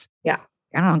let's,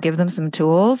 give them some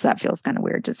tools. That feels kind of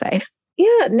weird to say.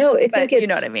 Yeah, no, I think you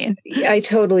know what I mean? I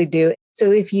totally do.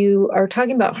 So if you are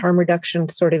talking about harm reduction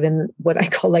sort of in what I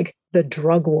call like the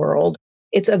drug world,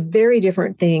 it's a very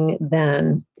different thing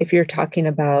than if you're talking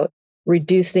about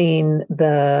reducing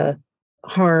the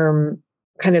harm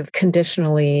kind of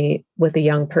conditionally with a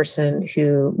young person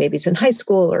who maybe is in high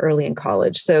school or early in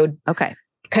college. So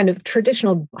kind of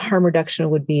traditional harm reduction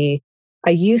would be, I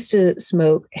used to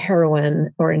smoke heroin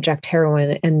or inject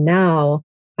heroin, and now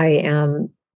I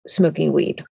am smoking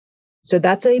weed. So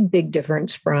that's a big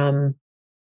difference from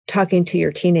talking to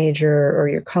your teenager or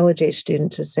your college age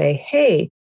student to say, hey,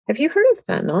 have you heard of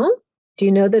fentanyl? Do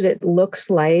you know that it looks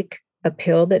like a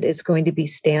pill that is going to be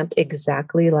stamped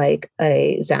exactly like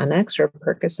a Xanax or a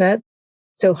Percocet?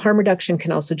 So harm reduction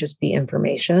can also just be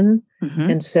information. Mm-hmm.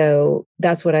 And so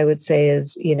that's what I would say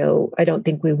is, I don't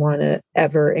think we want to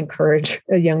ever encourage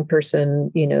a young person,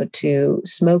 to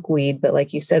smoke weed. But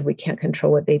like you said, we can't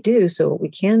control what they do. So what we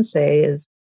can say is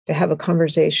to have a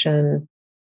conversation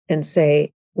and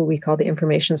say what we call the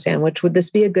information sandwich. Would this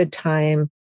be a good time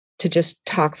to just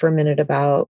talk for a minute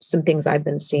about some things I've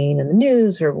been seeing in the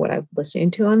news or what I'm listening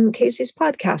to on Casey's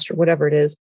podcast or whatever it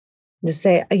is? To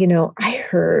say, I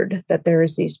heard that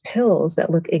there's these pills that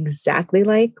look exactly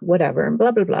like whatever and blah,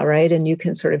 blah, blah, right? And you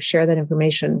can sort of share that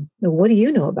information. What do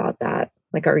you know about that?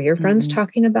 Like, are your friends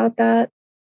talking about that?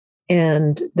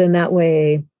 And then that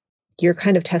way you're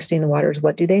kind of testing the waters.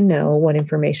 What do they know? What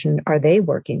information are they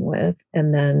working with?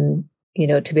 And then,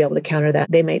 to be able to counter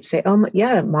that, they might say, oh,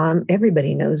 yeah, mom,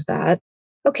 everybody knows that.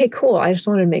 Okay, cool. I just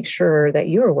wanted to make sure that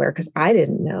you're aware because I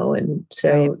didn't know. And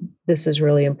so this is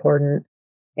really important.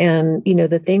 And,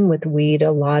 the thing with weed,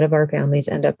 a lot of our families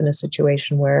end up in a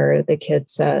situation where the kid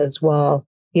says, well,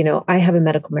 I have a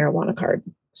medical marijuana card,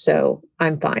 so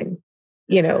I'm fine.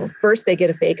 First they get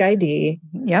a fake ID.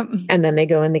 Yep. And then they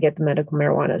go and they get the medical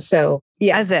marijuana. So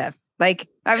yeah. As if, like,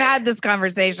 I've had this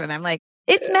conversation. I'm like,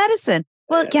 it's medicine.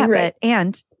 Well, yeah, right.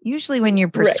 and usually when you're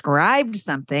prescribed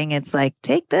something, it's like,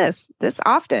 take this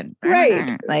often.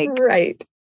 Right. Right.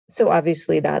 So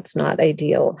obviously that's not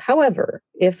ideal. However,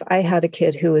 if I had a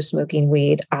kid who was smoking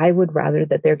weed, I would rather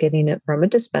that they're getting it from a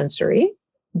dispensary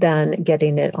than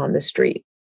getting it on the street.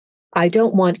 I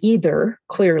don't want either,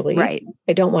 clearly. Right.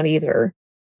 I don't want either.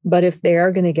 But if they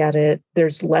are going to get it,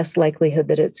 there's less likelihood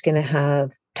that it's going to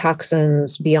have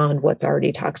toxins beyond what's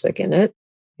already toxic in it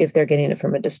if they're getting it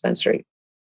from a dispensary.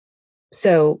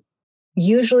 So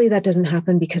usually that doesn't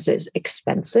happen because it's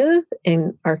expensive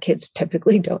and our kids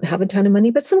typically don't have a ton of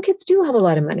money, but some kids do have a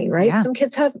lot of money, right? Yeah. Some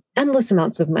kids have endless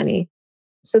amounts of money.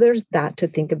 So there's that to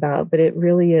think about, but it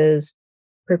really is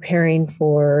preparing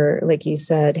for, like you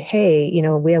said, hey,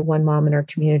 we have one mom in our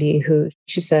community who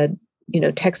she said,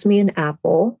 text me an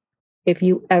apple if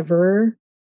you ever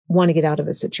want to get out of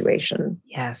a situation.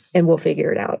 Yes. And we'll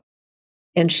figure it out.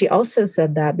 And she also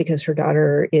said that because her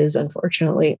daughter is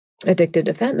unfortunately addicted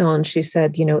to fentanyl. And she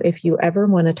said, if you ever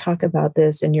want to talk about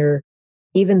this and you're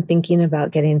even thinking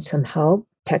about getting some help,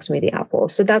 text me the apple.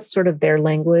 So that's sort of their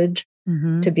language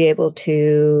to be able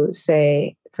to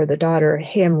say for the daughter,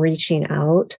 hey, I'm reaching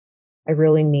out. I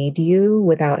really need you,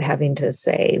 without having to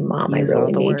say, Mom, I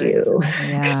really need you.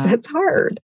 Because that's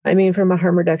hard. I mean, from a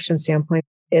harm reduction standpoint,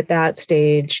 at that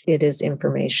stage, it is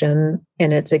information.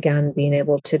 And it's, again, being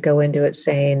able to go into it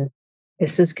saying,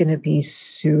 this is going to be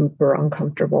super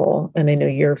uncomfortable. And I know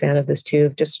you're a fan of this too,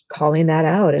 of just calling that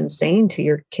out and saying to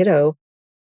your kiddo,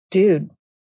 dude,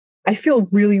 I feel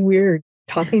really weird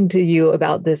talking to you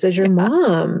about this as your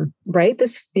mom, right?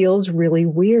 This feels really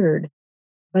weird,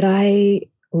 but I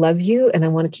love you and I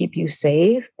want to keep you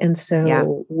safe. And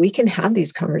so we can have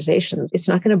these conversations. It's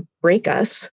not going to break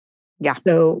us. Yeah.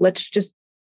 So let's just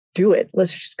do it.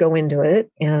 Let's just go into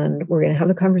it and we're going to have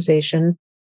a conversation,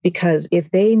 because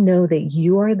if they know that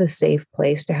you are the safe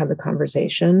place to have the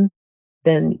conversation,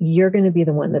 then you're going to be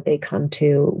the one that they come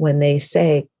to when they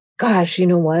say, gosh, you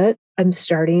know what? I'm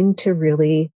starting to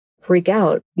really freak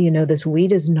out. This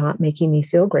weed is not making me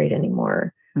feel great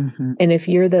anymore. Mm-hmm. And if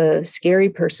you're the scary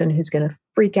person who's going to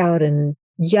freak out and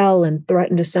yell and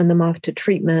threaten to send them off to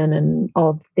treatment and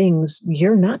all things,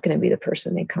 you're not going to be the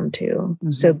person they come to.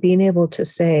 Mm-hmm. So being able to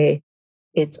say,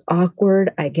 it's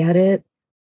awkward, I get it,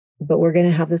 but we're going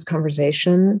to have this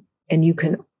conversation and you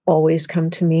can always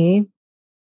come to me.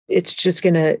 It's just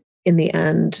going to, in the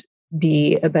end,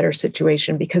 be a better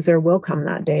situation, because there will come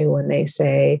that day when they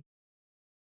say,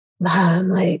 Mom,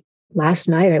 like last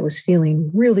night I was feeling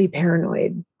really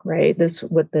paranoid, right? This,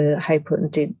 what the high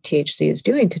potency THC is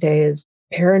doing today is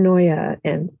paranoia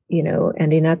and,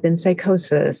 ending up in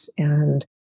psychosis. And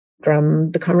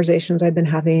from the conversations I've been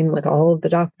having with all of the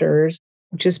doctors,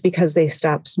 just because they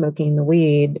stop smoking the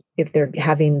weed, if they're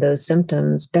having those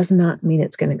symptoms, does not mean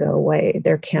it's going to go away.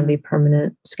 There can be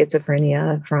permanent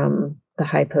schizophrenia from the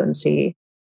high potency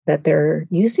that they're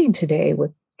using today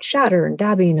with shatter and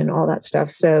dabbing and all that stuff.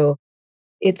 So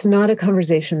it's not a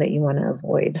conversation that you want to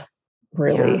avoid,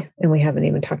 really. Yeah. And we haven't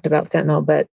even talked about fentanyl,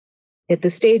 but at the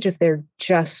stage, if they're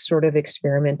just sort of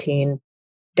experimenting,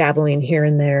 dabbling here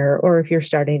and there, or if you're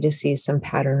starting to see some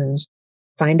patterns,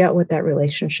 find out what that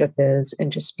relationship is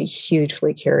and just be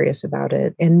hugely curious about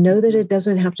it. And know that it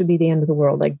doesn't have to be the end of the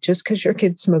world. Like, just because your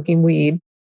kid's smoking weed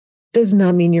does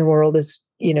not mean your world is,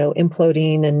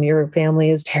 imploding and your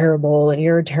family is terrible and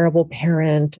you're a terrible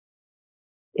parent.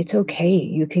 It's okay.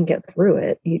 You can get through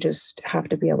it. You just have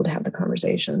to be able to have the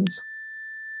conversations.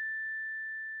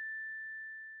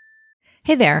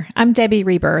 Hey there, I'm Debbie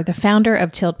Reber, the founder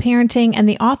of Tilt Parenting and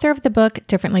the author of the book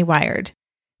Differently Wired.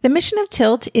 The mission of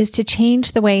Tilt is to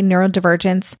change the way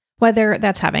neurodivergence, whether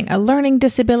that's having a learning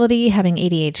disability, having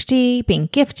ADHD, being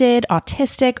gifted,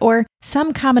 autistic, or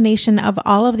some combination of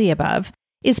all of the above,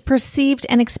 is perceived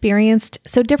and experienced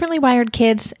so differently wired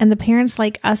kids and the parents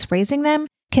like us raising them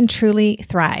can truly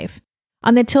thrive.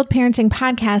 On the Tilt Parenting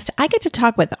podcast, I get to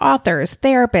talk with authors,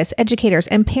 therapists, educators,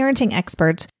 and parenting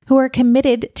experts who are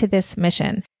committed to this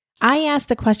mission. I ask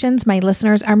the questions my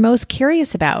listeners are most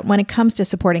curious about when it comes to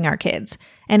supporting our kids.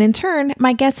 And in turn,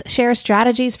 my guests share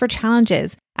strategies for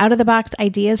challenges, out-of-the-box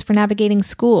ideas for navigating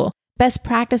school, best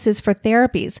practices for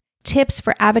therapies, tips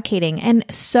for advocating, and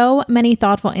so many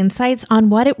thoughtful insights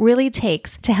on what it really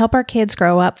takes to help our kids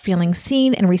grow up feeling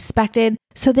seen and respected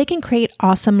so they can create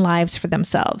awesome lives for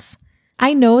themselves.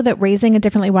 I know that raising a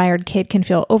differently wired kid can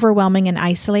feel overwhelming and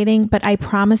isolating, but I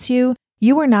promise you,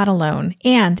 you are not alone,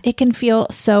 and it can feel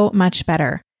so much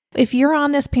better. If you're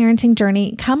on this parenting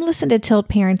journey, come listen to Tilt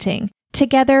Parenting.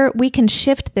 Together, we can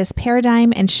shift this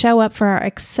paradigm and show up for our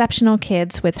exceptional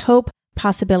kids with hope,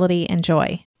 possibility, and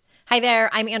joy. Hi there,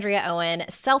 I'm Andrea Owen,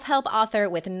 self-help author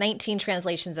with 19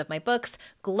 translations of my books,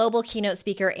 global keynote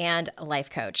speaker, and life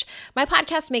coach. My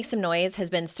podcast, Make Some Noise, has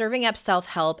been serving up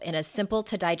self-help in a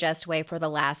simple-to-digest way for the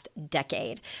last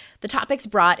decade. The topics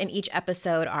brought in each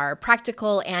episode are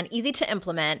practical and easy to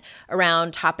implement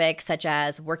around topics such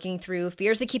as working through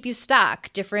fears that keep you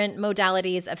stuck, different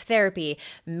modalities of therapy,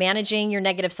 managing your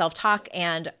negative self-talk,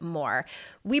 and more.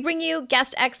 We bring you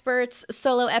guest experts,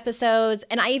 solo episodes,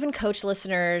 and I even coach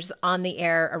listeners on the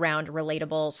air around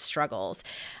relatable struggles.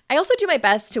 I also do my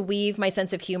best to weave my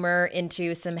sense of humor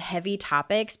into some heavy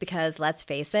topics because, let's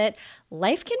face it,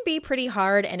 life can be pretty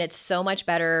hard, and it's so much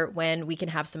better when we can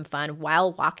have some fun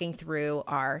while walking through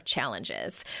our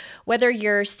challenges. Whether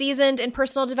you're seasoned in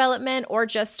personal development or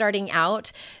just starting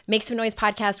out, Make Some Noise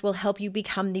podcast will help you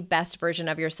become the best version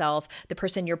of yourself, the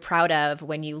person you're proud of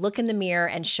when you look in the mirror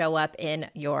and show up in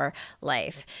your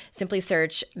life. Simply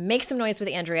search Make Some Noise with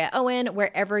Andrea Owen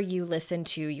wherever you listen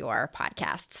to your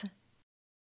podcasts.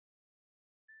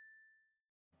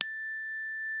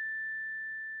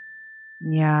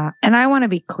 Yeah. And I want to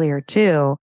be clear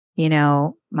too.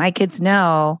 My kids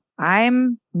know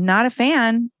I'm not a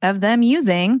fan of them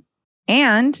using.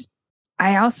 And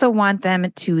I also want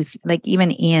them to, like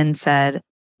even Ian said,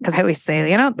 because I always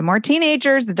say, the more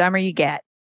teenagers, the dumber you get.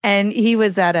 And he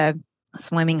was at a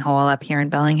swimming hole up here in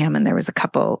Bellingham, and there was a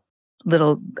couple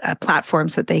little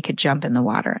platforms that they could jump in the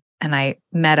water. And I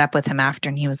met up with him after,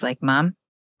 and he was like, "Mom,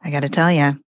 I got to tell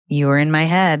you, you were in my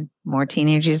head. More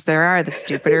teenagers there are, the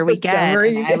stupider we get."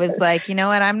 And I was like, you know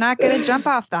what? I'm not going to jump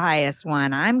off the highest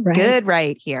one. I'm good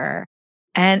right here.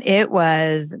 And it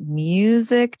was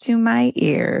music to my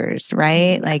ears,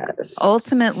 right? Like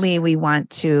ultimately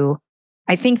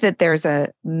I think that there's a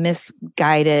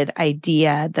misguided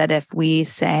idea that if we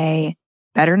say,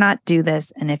 better not do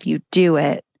this, and if you do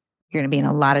it, you're going to be in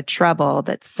a lot of trouble,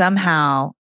 that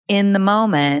somehow in the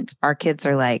moment, our kids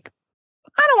are like,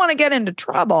 I don't want to get into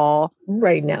trouble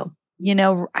right now.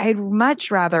 I'd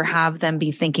much rather have them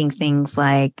be thinking things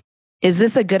like, is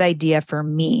this a good idea for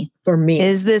me? For me.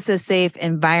 Is this a safe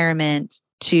environment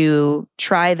to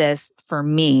try this for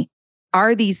me?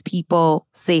 Are these people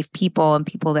safe people and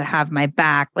people that have my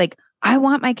back? Like, I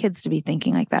want my kids to be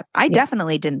thinking like that. I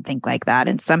definitely didn't think like that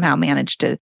and somehow managed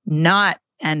to not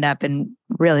end up in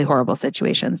really horrible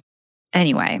situations.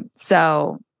 Anyway,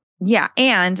 so yeah.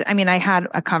 And I mean, I had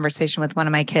a conversation with one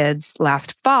of my kids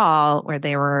last fall where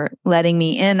they were letting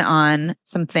me in on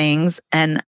some things.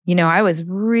 And, I was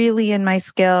really in my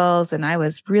skills and I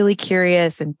was really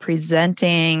curious and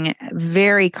presenting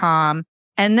very calm.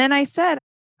 And then I said,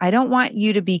 I don't want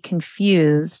you to be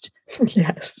confused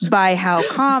by how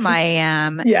calm I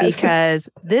am because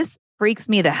this freaks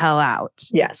me the hell out.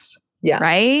 Yes. Yeah.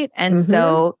 Right. And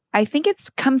so I think it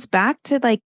comes back to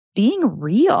like being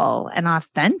real and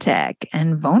authentic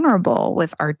and vulnerable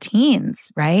with our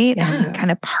teens, right? Yeah. And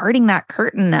kind of parting that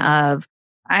curtain of,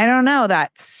 I don't know,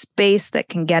 that space that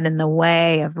can get in the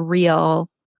way of real,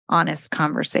 honest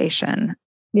conversation.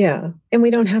 Yeah. And we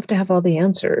don't have to have all the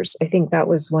answers. I think that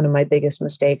was one of my biggest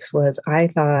mistakes was I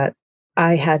thought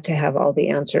I had to have all the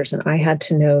answers and I had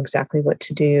to know exactly what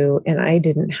to do. And I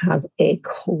didn't have a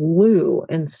clue.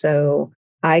 And so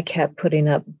I kept putting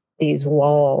up these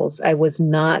walls. I was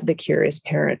not the curious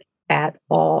parent at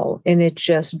all. And it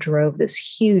just drove this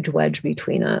huge wedge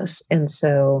between us. And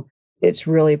so it's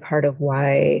really part of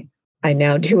why I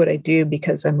now do what I do,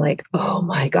 because I'm like, oh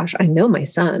my gosh, I know my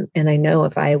son. And I know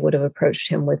if I would have approached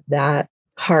him with that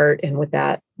heart and with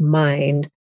that mind,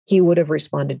 he would have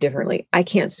responded differently. I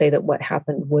can't say that what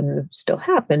happened wouldn't have still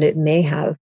happened. It may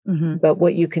have. But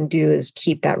what you can do is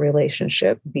keep that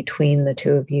relationship between the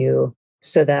two of you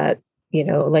so that,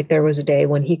 like there was a day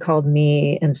when he called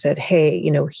me and said, hey,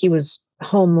 he was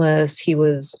homeless.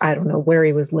 I don't know where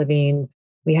he was living.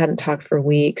 We hadn't talked for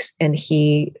weeks. And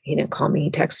he didn't call me. He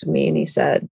texted me and he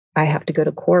said, I have to go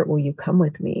to court. Will you come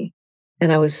with me?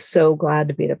 And I was so glad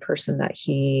to be the person that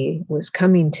he was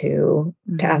coming to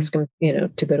ask him,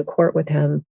 to go to court with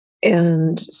him.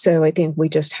 And so I think we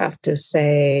just have to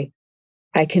say,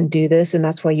 I can do this. And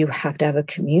that's why you have to have a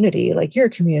community, like your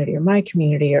community or my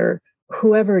community or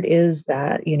whoever it is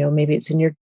that, maybe it's in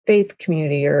your faith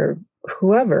community or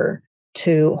whoever,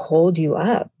 to hold you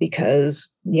up. Because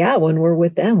when we're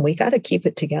with them, we got to keep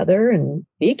it together and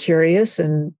be curious,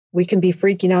 and we can be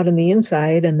freaking out on the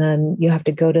inside. And then you have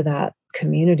to go to that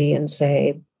community and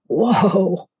say,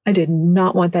 whoa, I did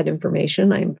not want that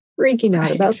information. I'm freaking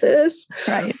out about this.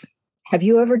 Right. Have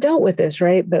you ever dealt with this?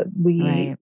 Right. But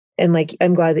Right. and like,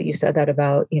 I'm glad that you said that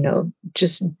about,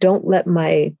 just don't let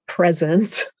my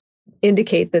presence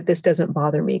indicate that this doesn't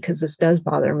bother me, because this does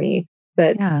bother me.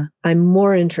 But Yeah. I'm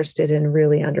more interested in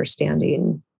really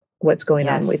understanding what's going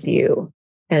on with you,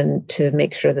 and to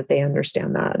make sure that they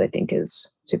understand that, I think, is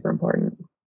super important.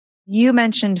 You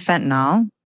mentioned fentanyl.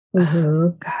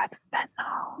 Mm-hmm. God,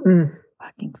 fentanyl.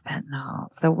 Fucking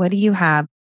fentanyl. So what do you have?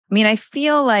 I mean, I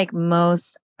feel like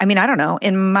I don't know.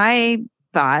 In my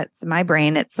thoughts, my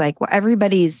brain, it's like, well,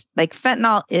 everybody's like,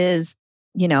 fentanyl is,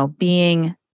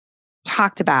 being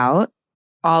talked about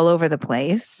all over the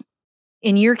place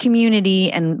in your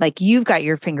community. And like, you've got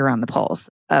your finger on the pulse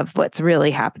of what's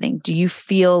really happening. Do you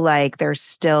feel like there's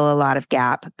still a lot of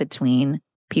gap between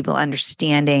people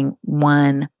understanding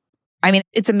one? I mean,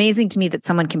 it's amazing to me that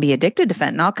someone can be addicted to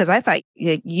fentanyl, because I thought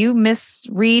you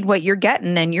misread what you're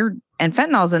getting and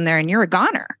fentanyl's in there and you're a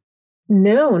goner.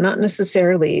 No, not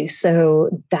necessarily.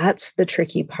 So that's the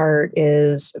tricky part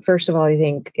is, first of all, I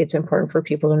think it's important for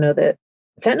people to know that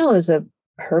fentanyl is a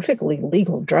perfectly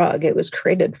legal drug. It was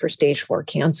created for stage 4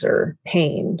 cancer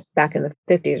pain back in the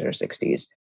 50s or 60s.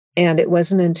 And it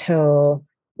wasn't until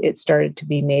it started to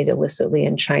be made illicitly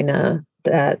in China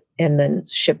and then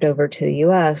shipped over to the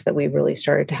US that we really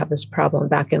started to have this problem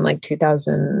back in like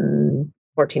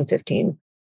 2014, 15.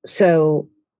 So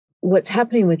what's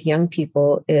happening with young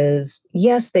people is,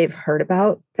 yes, they've heard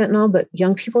about fentanyl, but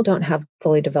young people don't have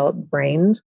fully developed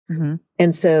brains. Mm-hmm.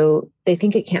 And so they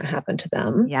think it can't happen to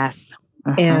them. Yes.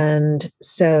 And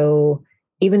so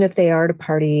even if they are at a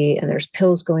party and there's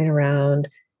pills going around,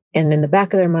 and in the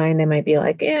back of their mind, they might be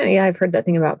like, yeah, I've heard that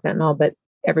thing about fentanyl, but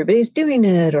everybody's doing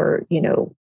it, or,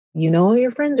 all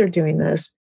your friends are doing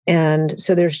this. And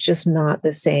so there's just not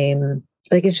the same,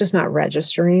 like, it's just not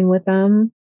registering with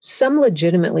them. Some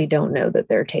legitimately don't know that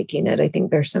they're taking it. I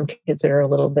think there's some kids that are a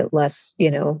little bit less,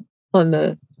 on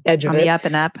the edge of it. On the up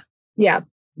and up. Yeah.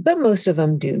 But most of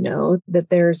them do know that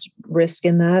there's risk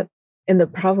in that. And the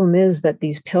problem is that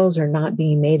these pills are not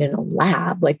being made in a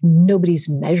lab. Like, nobody's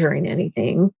measuring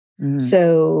anything.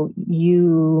 So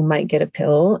you might get a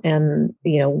pill and,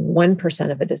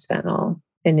 1% of it is fentanyl.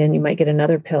 And then you might get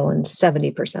another pill and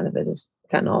 70% of it is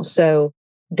fentanyl. So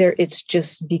it's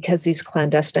just because these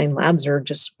clandestine labs are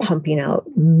just pumping out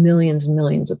millions and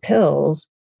millions of pills,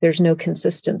 there's no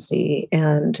consistency.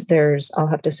 And I'll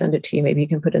have to send it to you. Maybe you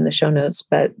can put in the show notes,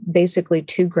 but basically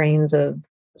 2 grains of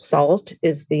salt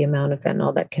is the amount of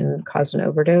fentanyl that can cause an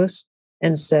overdose.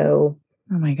 And so,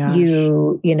 oh my gosh,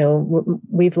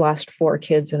 we've lost 4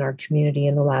 kids in our community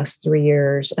in the last 3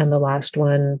 years. And the last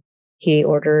one, he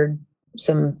ordered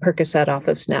some Percocet off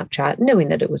of Snapchat, knowing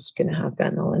that it was going to have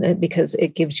fentanyl in it because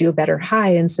it gives you a better high.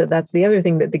 And so that's the other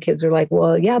thing that the kids are like,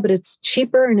 well, yeah, but it's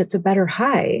cheaper and it's a better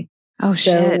high. Oh,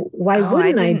 so shit. Why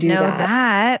wouldn't I do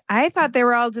that? I thought they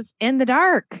were all just in the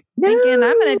dark thinking,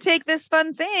 I'm going to take this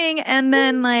fun thing. And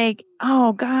then like,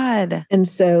 oh God. And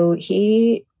so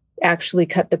he actually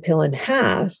cut the pill in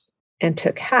half and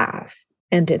took half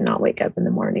and did not wake up in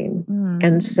the morning.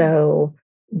 And so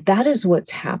that is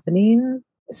what's happening.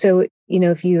 So,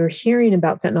 if you're hearing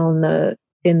about fentanyl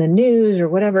in the news or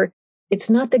whatever, it's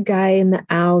not the guy in the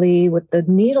alley with the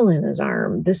needle in his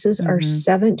arm. This is our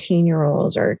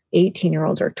 17-year-olds, our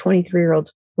 18-year-olds, our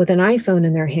 23-year-olds with an iPhone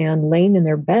in their hand, laying in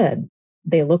their bed.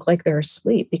 They look like they're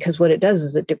asleep because what it does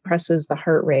is it depresses the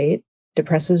heart rate,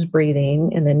 depresses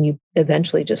breathing, and then you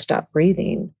eventually just stop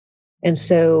breathing. And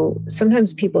so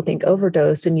sometimes people think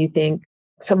overdose and you think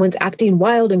someone's acting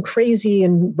wild and crazy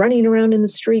and running around in the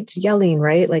streets yelling,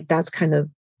 right? Like that's kind of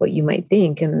what you might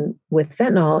think. And with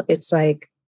fentanyl, it's like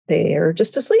they're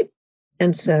just asleep.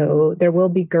 And so there will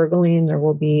be gurgling, there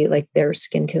will be like their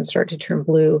skin can start to turn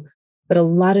blue. But a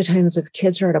lot of times if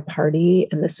kids are at a party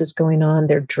and this is going on,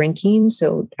 they're drinking.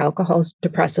 So alcohol is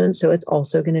depressant. So it's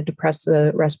also going to depress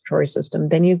the respiratory system.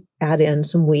 Then you add in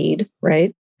some weed,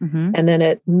 right? And then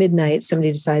at midnight,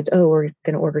 somebody decides, oh, we're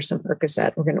going to order some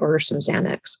Percocet. We're going to order some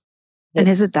Xanax. And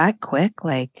is it that quick?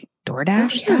 Like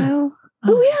DoorDash style?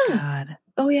 Oh yeah. God.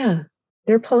 Oh yeah.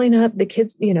 They're pulling up, the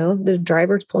kids, the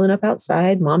driver's pulling up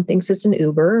outside. Mom thinks it's an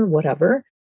Uber or whatever.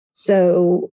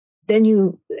 So then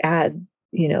you add,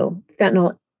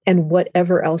 fentanyl and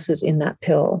whatever else is in that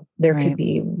pill. There could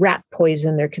be rat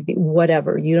poison. There could be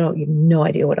whatever. You have no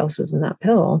idea what else is in that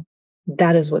pill.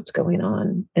 That is what's going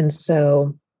on. And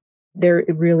so there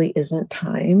really isn't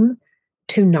time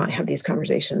to not have these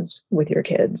conversations with your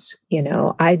kids.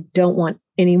 I don't want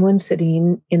anyone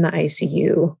sitting in the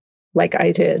ICU like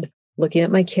I did, looking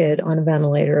at my kid on a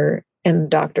ventilator and the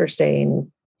doctor saying,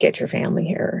 get your family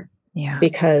here. Yeah.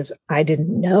 because I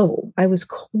didn't know. I was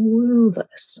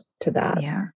clueless to that.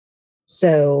 Yeah.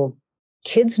 So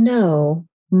kids know,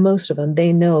 most of them,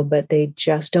 they know, but they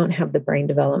just don't have the brain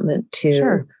development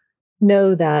to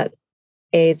know that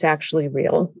it's actually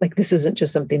real. Like this isn't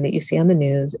just something that you see on the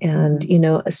news. And,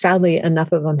 sadly,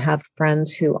 enough of them have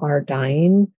friends who are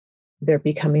dying. They're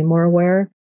becoming more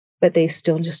aware, but they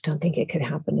still just don't think it could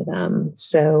happen to them.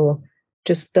 So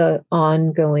just the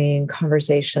ongoing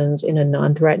conversations in a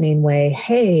non-threatening way.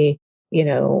 Hey,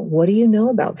 what do you know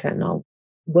about fentanyl?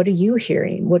 What are you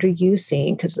hearing? What are you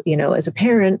seeing? Because, as a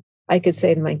parent, I could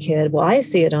say to my kid, well, I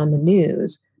see it on the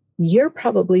news. You're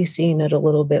probably seeing it a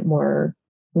little bit more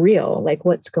real. Like,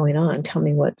 what's going on? Tell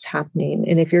me what's happening.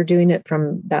 And if you're doing it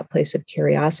from that place of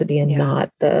curiosity and not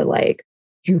the like,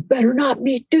 you better not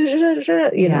be,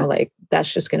 like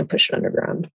that's just going to push it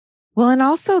underground. Well, and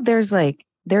also there's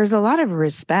a lot of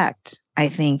respect, I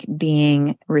think,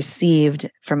 being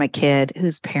received from a kid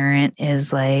whose parent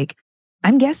is like,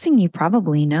 I'm guessing you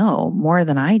probably know more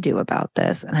than I do about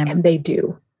this. And they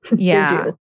do. Yeah. They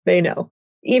do. They know.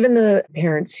 Even the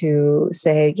parents who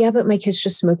say, yeah, but my kid's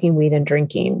just smoking weed and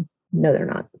drinking. No, they're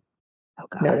not. Oh,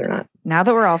 God. No, they're not. Now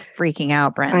that we're all freaking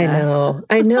out, Brenda.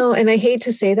 I know. And I hate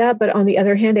to say that, but on the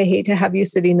other hand, I hate to have you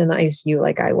sitting in the ICU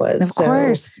like I was. Of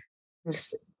course.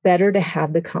 It's better to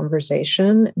have the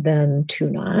conversation than to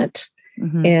not.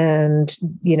 Mm-hmm. And,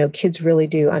 kids really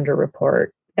do underreport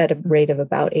at a rate of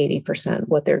about 80%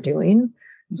 what they're doing.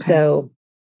 Okay. So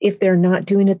if they're not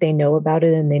doing it, they know about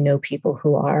it and they know people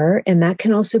who are. And that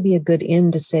can also be a good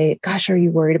in to say, gosh, are you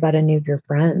worried about any of your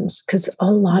friends? Because a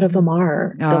lot of them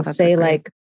are. They'll say like,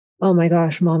 oh my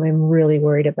gosh, Mom, I'm really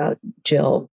worried about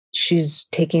Jill. She's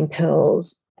taking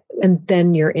pills. And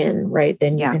then you're in, right?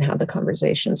 Then you can have the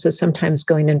conversation. So sometimes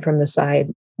going in from the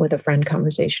side with a friend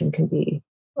conversation can be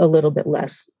a little bit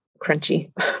less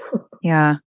crunchy.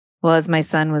 Yeah. Well, as my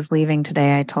son was leaving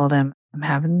today, I told him,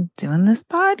 I'm doing this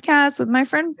podcast with my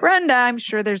friend Brenda. I'm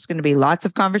sure there's going to be lots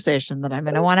of conversation that I'm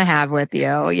going to want to have with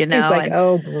you, He's like,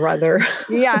 oh, brother.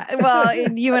 Yeah. Well,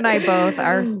 you and I both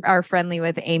are friendly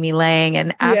with Amy Lang.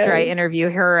 And after I interview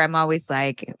her, I'm always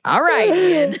like, all right,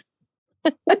 Ian.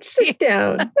 Let's sit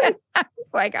down.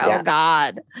 It's like, oh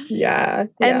God. Yeah.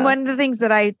 And one of the things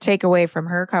that I take away from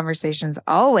her conversations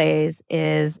always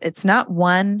is it's not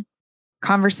one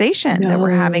conversation that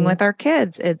we're having with our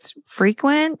kids. It's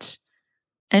frequent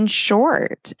and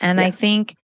short. And I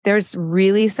think there's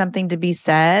really something to be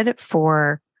said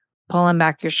for pulling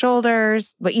back your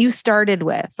shoulders. What you started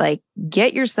with, like,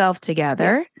 get yourself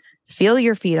together, feel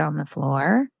your feet on the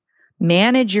floor,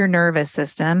 manage your nervous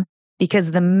system,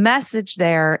 because the message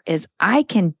there is I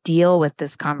can deal with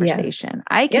this conversation. Yes.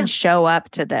 I can show up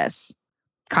to this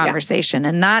conversation.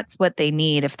 And that's what they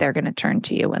need if they're going to turn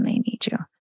to you when they need you.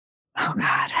 Oh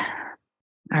God.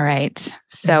 All right.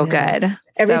 So good.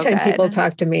 Every time people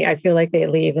talk to me, I feel like they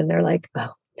leave and they're like,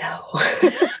 oh no. A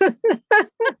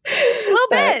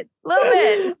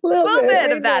little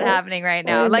bit of that happening right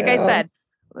now. Like I said,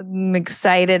 I'm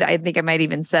excited. I think I might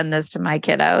even send this to my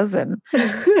kiddos and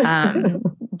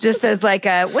just as like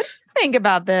what do you think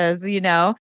about this,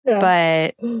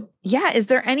 But is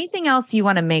there anything else you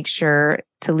want to make sure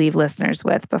to leave listeners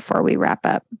with before we wrap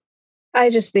up? I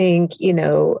just think,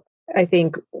 I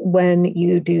think when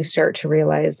you do start to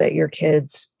realize that your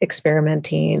kid's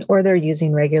experimenting or they're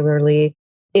using regularly,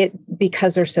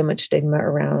 because there's so much stigma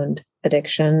around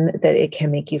addiction, that it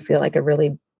can make you feel like a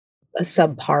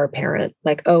subpar parent,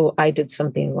 like, oh, I did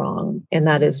something wrong. And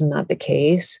that is not the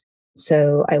case.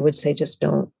 So I would say just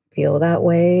don't feel that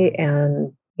way.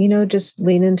 And, just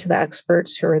lean into the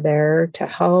experts who are there to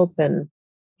help and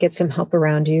get some help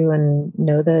around you, and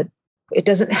know that it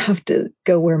doesn't have to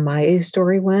go where my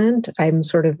story went. I'm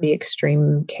sort of the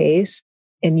extreme case.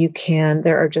 And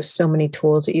there are just so many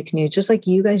tools that you can use. Just like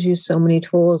you guys use so many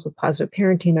tools with positive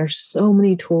parenting, there's so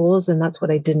many tools. And that's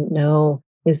what I didn't know,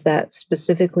 is that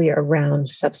specifically around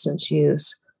substance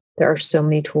use, there are so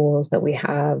many tools that we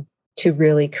have to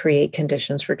really create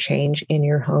conditions for change in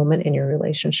your home and in your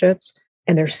relationships.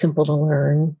 And they're simple to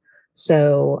learn.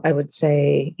 So I would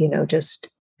say, just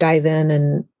dive in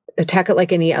and attack it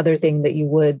like any other thing that you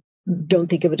would. Don't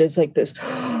think of it as like this,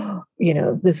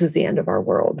 this is the end of our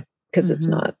world, because it's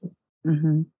not.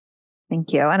 Mm-hmm.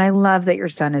 Thank you. And I love that your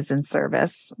son is in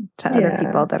service to other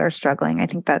people that are struggling. I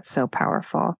think that's so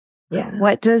powerful. Yeah.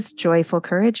 What does joyful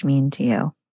courage mean to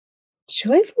you?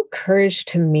 Joyful courage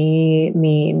to me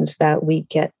means that we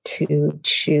get to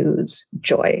choose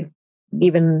joy,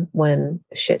 even when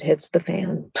shit hits the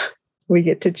fan. We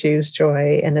get to choose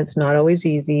joy, and it's not always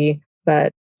easy,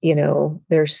 but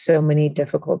there's so many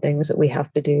difficult things that we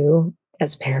have to do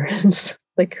as parents.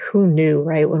 Like, who knew,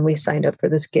 right? When we signed up for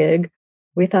this gig,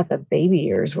 we thought the baby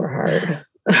years were hard.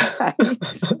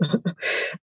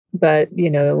 But,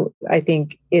 I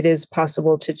think it is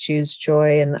possible to choose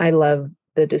joy. And I love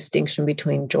the distinction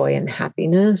between joy and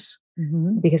happiness,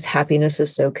 because happiness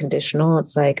is so conditional.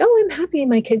 It's like, oh, I'm happy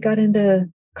my kid got into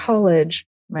college.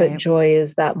 Right. But joy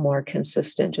is that more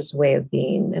consistent, just way of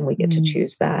being. And we get to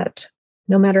choose that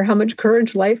no matter how much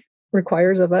courage life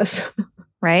requires of us.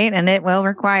 Right. And it will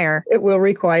require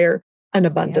an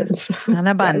abundance. An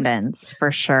abundance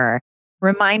for sure.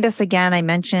 Remind us again, I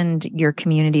mentioned your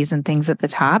communities and things at the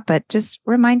top, but just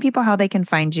remind people how they can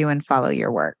find you and follow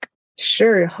your work.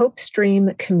 Sure.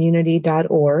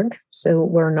 HopeStreamCommunity.org. So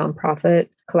we're a nonprofit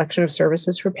collection of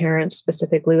services for parents,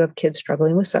 specifically of kids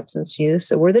struggling with substance use.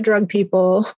 So we're the drug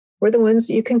people. We're the ones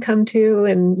that you can come to,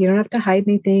 and you don't have to hide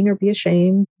anything or be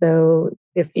ashamed. So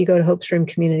if you go to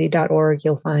HopeStreamCommunity.org,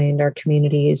 you'll find our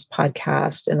communities,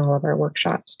 podcast, and all of our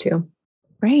workshops too.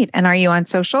 Great. And are you on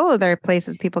social? Are there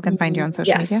places people can find you on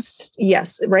social media?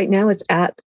 Yes. Right now it's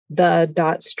at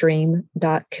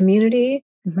the.stream.community.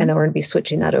 And we're going to be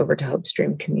switching that over to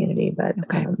HopeStream Community. But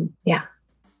yeah.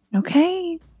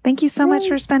 Okay. Thank you so much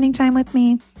for spending time with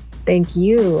me. Thank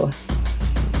you.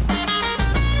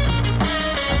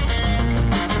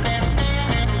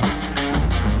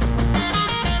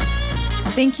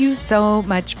 Thank you so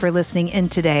much for listening in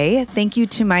today. Thank you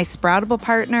to my Sproutable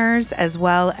partners, as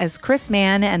well as Chris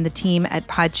Mann and the team at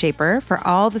Podshaper for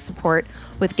all the support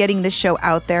with getting this show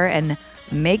out there and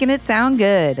making it sound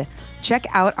good. Check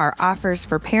out our offers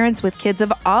for parents with kids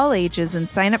of all ages and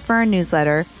sign up for our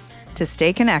newsletter to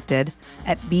stay connected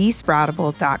at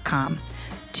besproutable.com.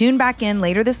 Tune back in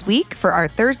later this week for our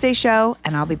Thursday show,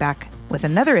 and I'll be back with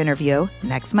another interview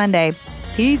next Monday.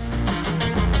 Peace.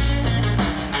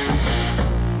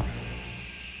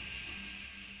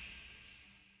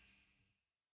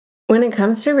 When it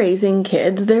comes to raising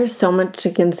kids, there's so much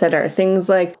to consider. Things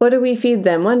like, what do we feed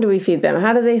them? When do we feed them?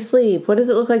 How do they sleep? What does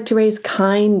it look like to raise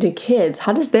kind kids?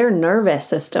 How does their nervous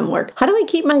system work? How do I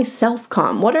keep myself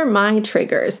calm? What are my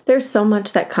triggers? There's so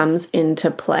much that comes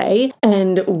into play,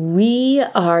 and we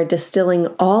are distilling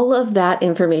all of that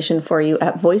information for you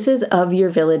at Voices of Your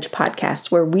Village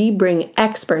podcast, where we bring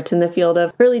experts in the field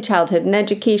of early childhood and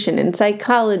education and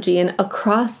psychology and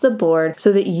across the board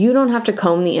so that you don't have to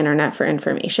comb the internet for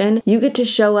information. You get to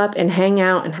show up and hang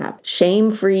out and have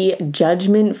shame-free,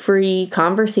 judgment-free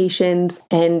conversations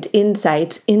and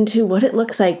insights into what it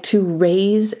looks like to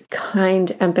raise kind,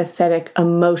 empathetic,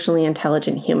 emotionally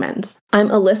intelligent humans. I'm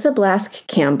Alyssa Blask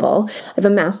Campbell. I have a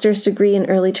master's degree in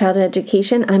early childhood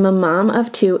education. I'm a mom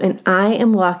of 2, and I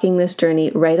am walking this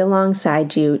journey right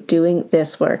alongside you doing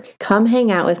this work. Come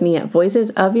hang out with me at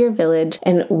Voices of Your Village,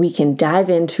 and we can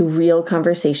dive into real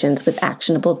conversations with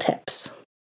actionable tips.